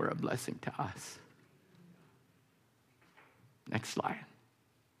and they were a blessing to us. Next slide.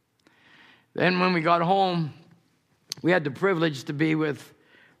 Then when we got home, we had the privilege to be with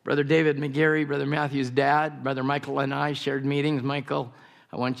Brother David McGarry, Brother Matthew's dad. Brother Michael and I shared meetings. Michael,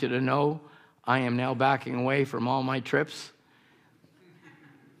 I want you to know I am now backing away from all my trips.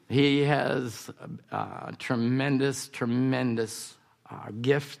 He has a tremendous, tremendous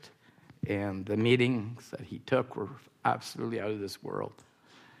gift, and the meetings that he took were absolutely out of this world.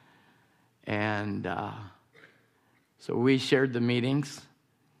 And so we shared the meetings.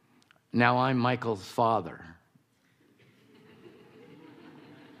 Now I'm Michael's father.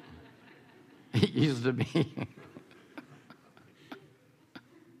 He used to be.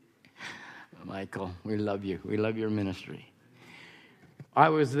 Michael, we love you. We love your ministry. I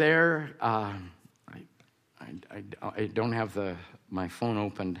was there. I don't have my phone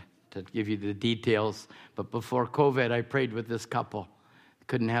opened to give you the details, but before COVID, I prayed with this couple.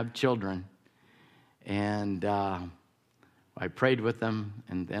 Couldn't have children. And I prayed with them,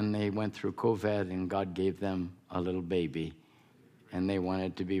 and then they went through COVID, and God gave them a little baby. And they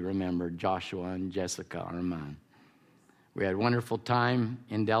wanted to be remembered, Joshua and Jessica Armand. We had a wonderful time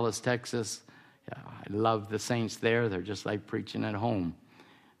in Dallas, Texas. I love the saints there. They're just like preaching at home.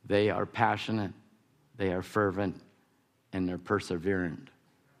 They are passionate, they are fervent, and they're perseverant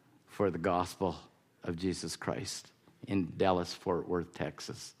for the gospel of Jesus Christ in Dallas, Fort Worth,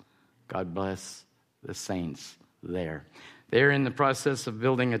 Texas. God bless the saints there. They're in the process of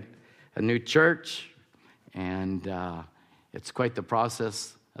building a new church, and it's quite the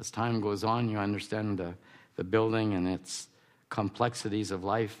process. As time goes on, you understand the building and its complexities of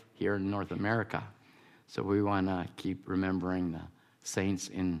life here in North America. So we want to keep remembering the saints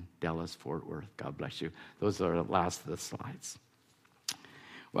in Dallas, Fort Worth. God bless you. Those are the last of the slides.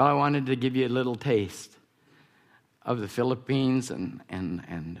 Well, I wanted to give you a little taste of the Philippines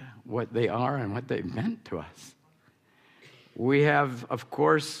and what they are and what they've meant to us. We have, of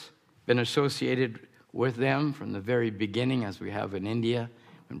course, been associated with them from the very beginning, as we have in India,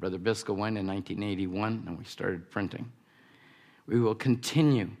 when Brother Biscoe went in 1981 and we started printing. We will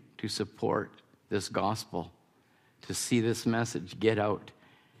continue to support this gospel, to see this message get out.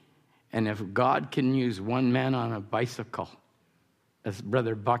 And if God can use one man on a bicycle, as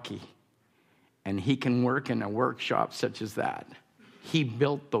Brother Bucky, and he can work in a workshop such as that, he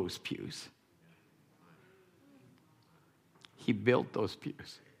built those pews. He built those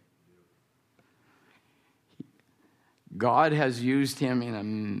pews. God has used him in a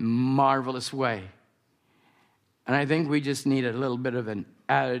marvelous way. And I think we just need a little bit of an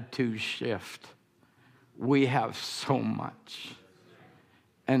attitude shift. We have so much,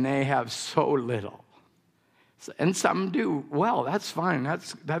 and they have so little. And some do well. That's fine.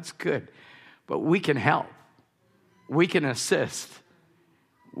 That's good. But we can help. We can assist.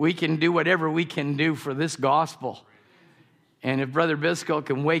 We can do whatever we can do for this gospel. And if Brother Biscoe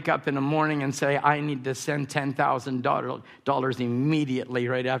can wake up in the morning and say, I need to send $10,000 immediately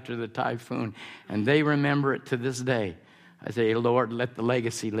right after the typhoon, and they remember it to this day, I say, Lord, let the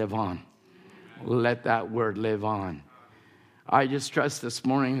legacy live on. Let that word live on. I just trust this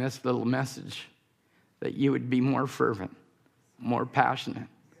morning, this little message, that you would be more fervent, more passionate,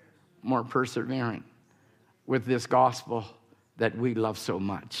 more persevering with this gospel that we love so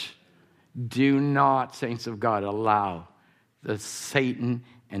much. Do not, saints of God, allow the Satan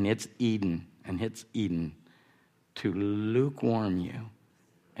and its Eden to lukewarm you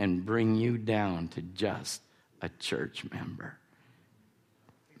and bring you down to just a church member.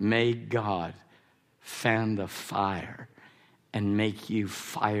 May God fan the fire and make you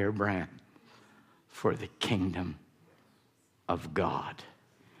firebrand for the kingdom of God.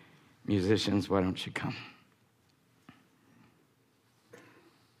 Musicians, why don't you come?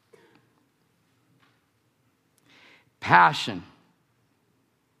 Passion.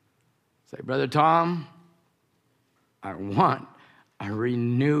 Say, Brother Tom, I want a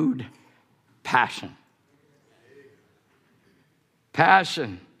renewed passion.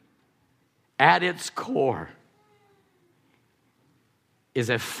 Passion, at its core,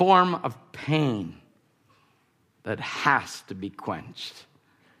 is a form of pain that has to be quenched.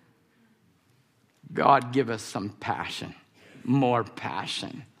 God, give us some passion, more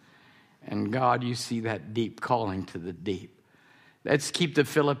passion. And God, you see that deep calling to the deep. Let's keep the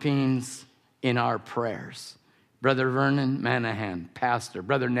Philippines in our prayers. Brother Vernon Manahan, pastor.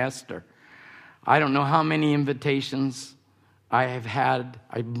 Brother Nestor. I don't know how many invitations I have had.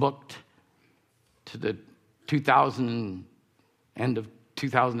 I booked to the end of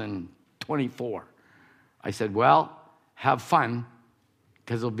 2024. I said, well, have fun,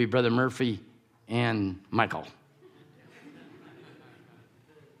 because it'll be Brother Murphy and Michael.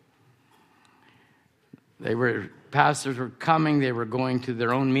 Pastors were coming. They were going to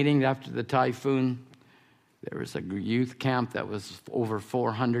their own meeting after the typhoon. There was a youth camp that was over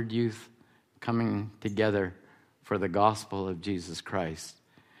 400 youth coming together for the gospel of Jesus Christ.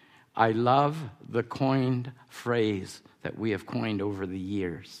 I love the coined phrase that we have coined over the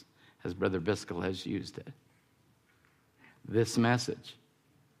years, as Brother Biscoe has used it. This message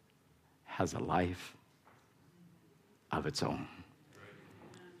has a life of its own.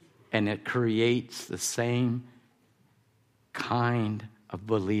 And it creates the same kind of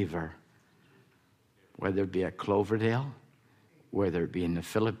believer, whether it be at Cloverdale, whether it be in the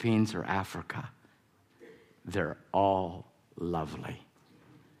Philippines or Africa. They're all lovely.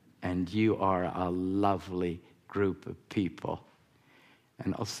 And you are a lovely group of people.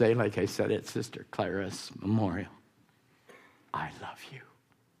 And I'll say, like I said at Sister Clara's memorial, I love you.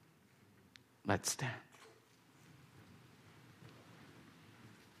 Let's stand.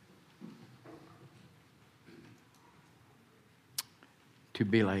 To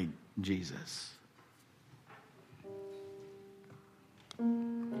be like Jesus.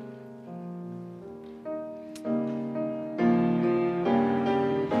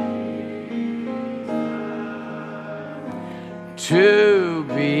 To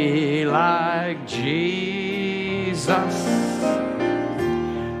be like Jesus,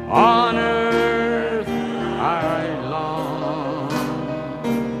 on earth I long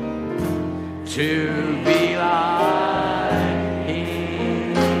to be like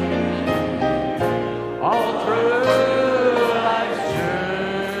Him, all through life's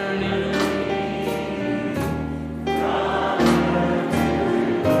journey, from earth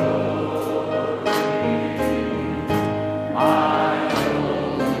to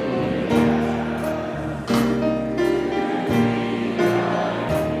glory.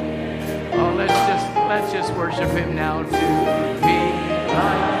 Let's just worship Him now. To be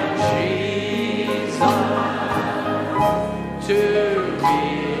like Jesus, to be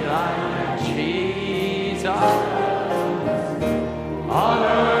like Jesus, on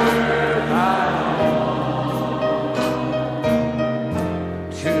earth I long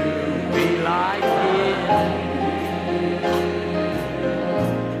to be like Him,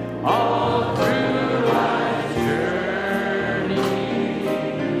 all through life's journey,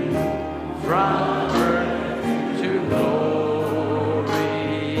 from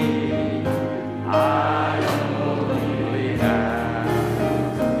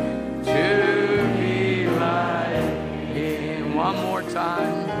more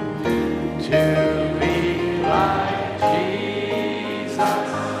time. To be like Jesus.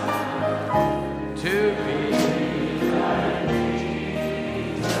 To be like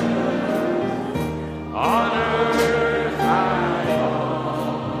Jesus. On earth I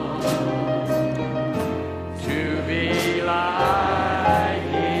long to be like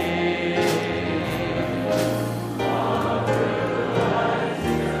Him. On earth I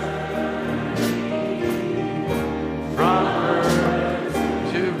journey from earth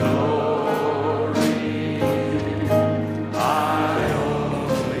to glory. I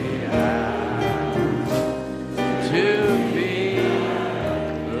only have to be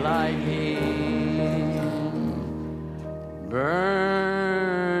like Him.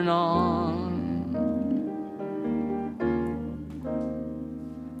 Burn on.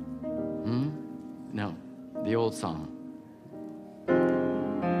 No, the old song.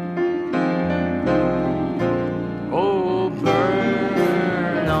 Oh,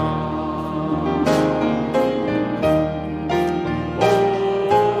 burn on.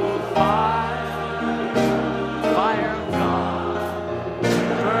 Oh, fire, fire of God,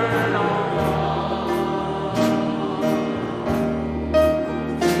 burn on.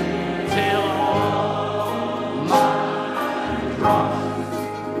 Till all my dross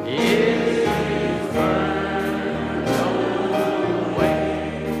is burned away.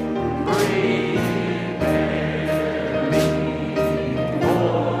 Prepare me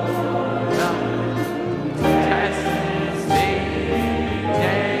for the testing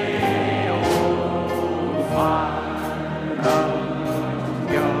day. Oh, fire of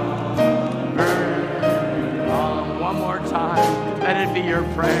God, burn on. One more time, let it be your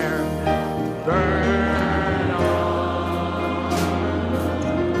prayer. Burn on,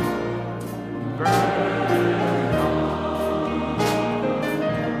 burn on.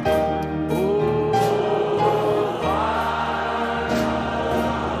 Oh, fire of God,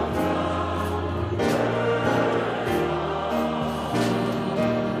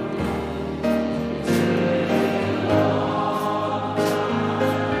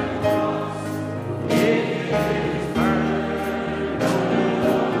 is burned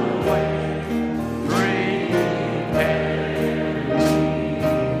away. Prepare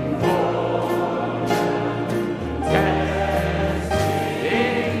for testing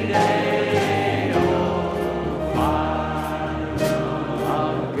day. Oh, fire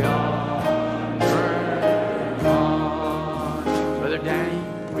of God, burn on. Brother Danny,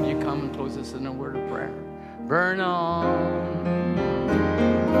 would you come and close us in a word of prayer? Burn on.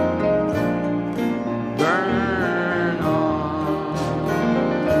 Burn on.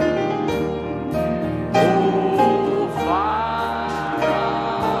 Oh, fire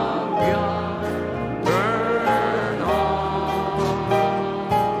of God, burn on.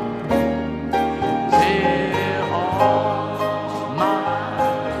 Till all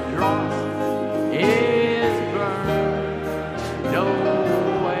my dross is burned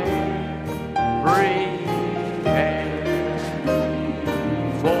away. Prepare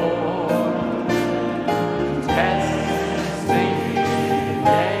for testing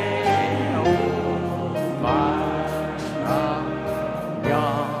day. Oh, fire of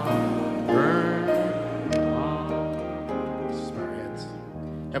God, burn on. Let's bow our heads.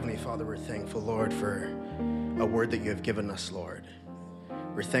 Heavenly Father, we're thankful, Lord, for a word that you have given us, Lord.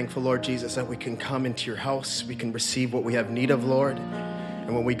 We're thankful, Lord Jesus, that we can come into your house, we can receive what we have need of, Lord.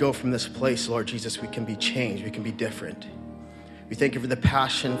 And when we go from this place, Lord Jesus, we can be changed, we can be different. We thank you for the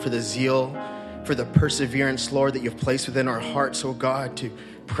passion, for the zeal, for the perseverance, Lord, that you've placed within our hearts, oh God, to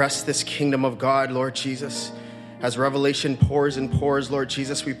press this kingdom of God, Lord Jesus. As revelation pours and pours, Lord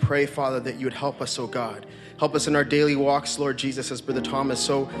Jesus, we pray, Father, that you would help us, oh God. Help us in our daily walks, Lord Jesus, as Brother Thomas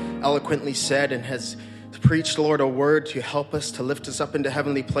so eloquently said and has preached, Lord, a word to help us, to lift us up into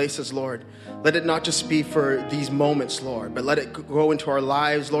heavenly places, Lord. Let it not just be for these moments, Lord, but let it go into our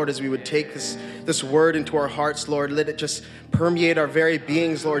lives, Lord, as we would take this word into our hearts, Lord. Let it just permeate our very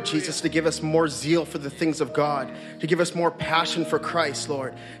beings, Lord Jesus, to give us more zeal for the things of God, to give us more passion for Christ,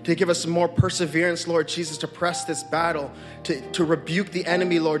 Lord, to give us more perseverance, Lord Jesus, to press this battle, to rebuke the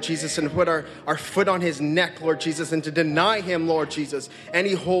enemy, Lord Jesus, and put our foot on his neck, Lord Jesus, and to deny him, Lord Jesus,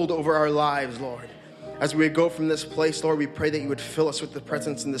 any hold over our lives, Lord. As we go from this place, Lord, we pray that you would fill us with the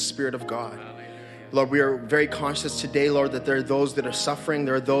presence and the Spirit of God. Lord, we are very conscious today, Lord, that there are those that are suffering.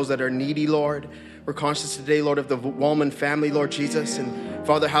 There are those that are needy, Lord. We're conscious today, Lord, of the Wallman family, Lord Jesus. And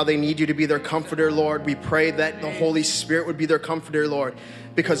Father, how they need you to be their comforter, Lord. We pray that the Holy Spirit would be their comforter, Lord.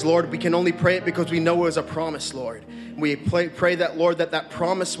 Because, Lord, we can only pray it because we know it was a promise, Lord. We pray that, Lord, that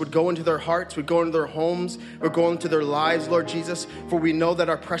promise would go into their hearts, would go into their homes, would go into their lives, Lord Jesus. For we know that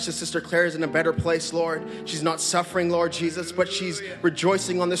our precious sister Claire is in a better place, Lord. She's not suffering, Lord Jesus, but she's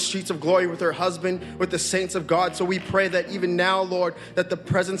rejoicing on the streets of glory with her husband, with the saints of God. So we pray that even now, Lord, that the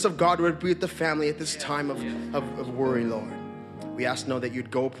presence of God would be with the family at this time of worry, Lord. We ask now that you'd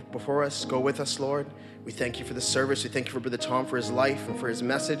go before us, go with us, Lord. We thank you for the service. We thank you for Brother Tom, for his life and for his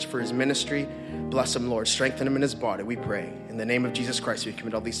message, for his ministry. Bless him, Lord. Strengthen him in his body, we pray. In the name of Jesus Christ, we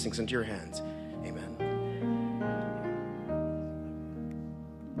commit all these things into your hands. Amen.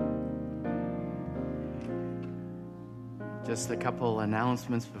 Just a couple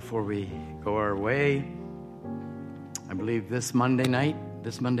announcements before we go our way. I believe this Monday night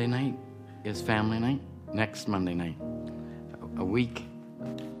is family night. Next Monday night, a week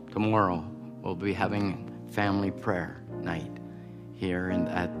tomorrow, we'll be having family prayer night here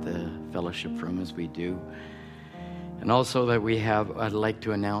at the fellowship room as we do. And also that I'd like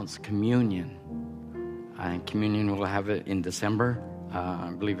to announce communion. And communion, we'll have it in December.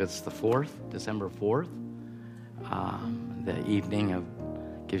 I believe it's December 4th. The evening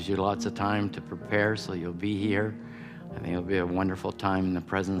gives you lots of time to prepare, so you'll be here. I think it'll be a wonderful time in the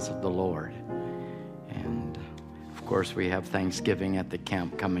presence of the Lord. And of course, we have Thanksgiving at the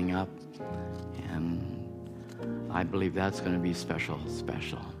camp coming up. And I believe that's going to be special.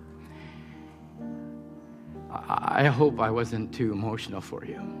 I hope I wasn't too emotional for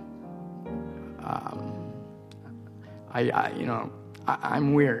you.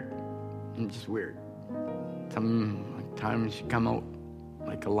 I'm weird. I'm just weird. Sometimes you come out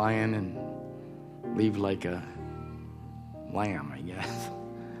like a lion and leave like a lamb, I guess.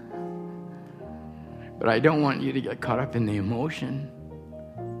 But I don't want you to get caught up in the emotion.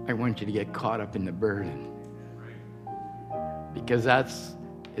 I want you to get caught up in the burden. Because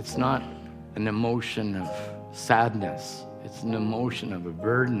it's not an emotion of sadness. It's an emotion of a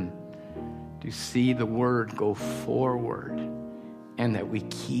burden to see the word go forward and that we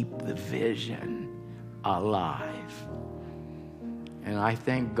keep the vision alive. And I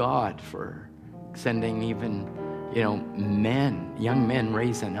thank God for sending even, young men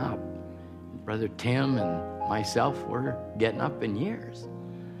raising up. Brother Tim and myself, we're getting up in years.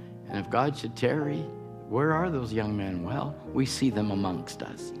 And if God should tarry, where are those young men? Well, we see them amongst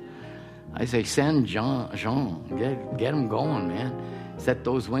us. I say, send Jean, get him going, man. Set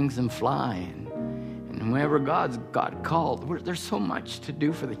those wings and fly. And whenever God's got called, there's so much to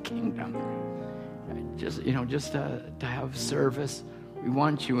do for the kingdom. Just to have service. We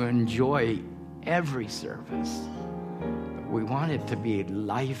want you to enjoy every service. We want it to be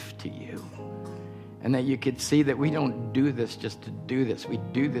life to you. And that you could see that we don't do this just to do this. We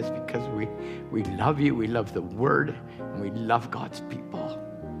do this because we love you, we love the word, and we love God's people.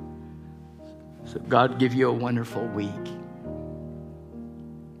 So God give you a wonderful week.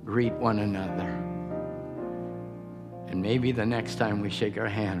 Greet one another. And maybe the next time we shake our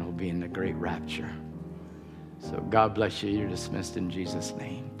hand will be in the great rapture. So God bless you. You're dismissed in Jesus'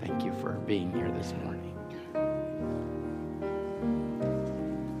 name. Thank you for being here this morning.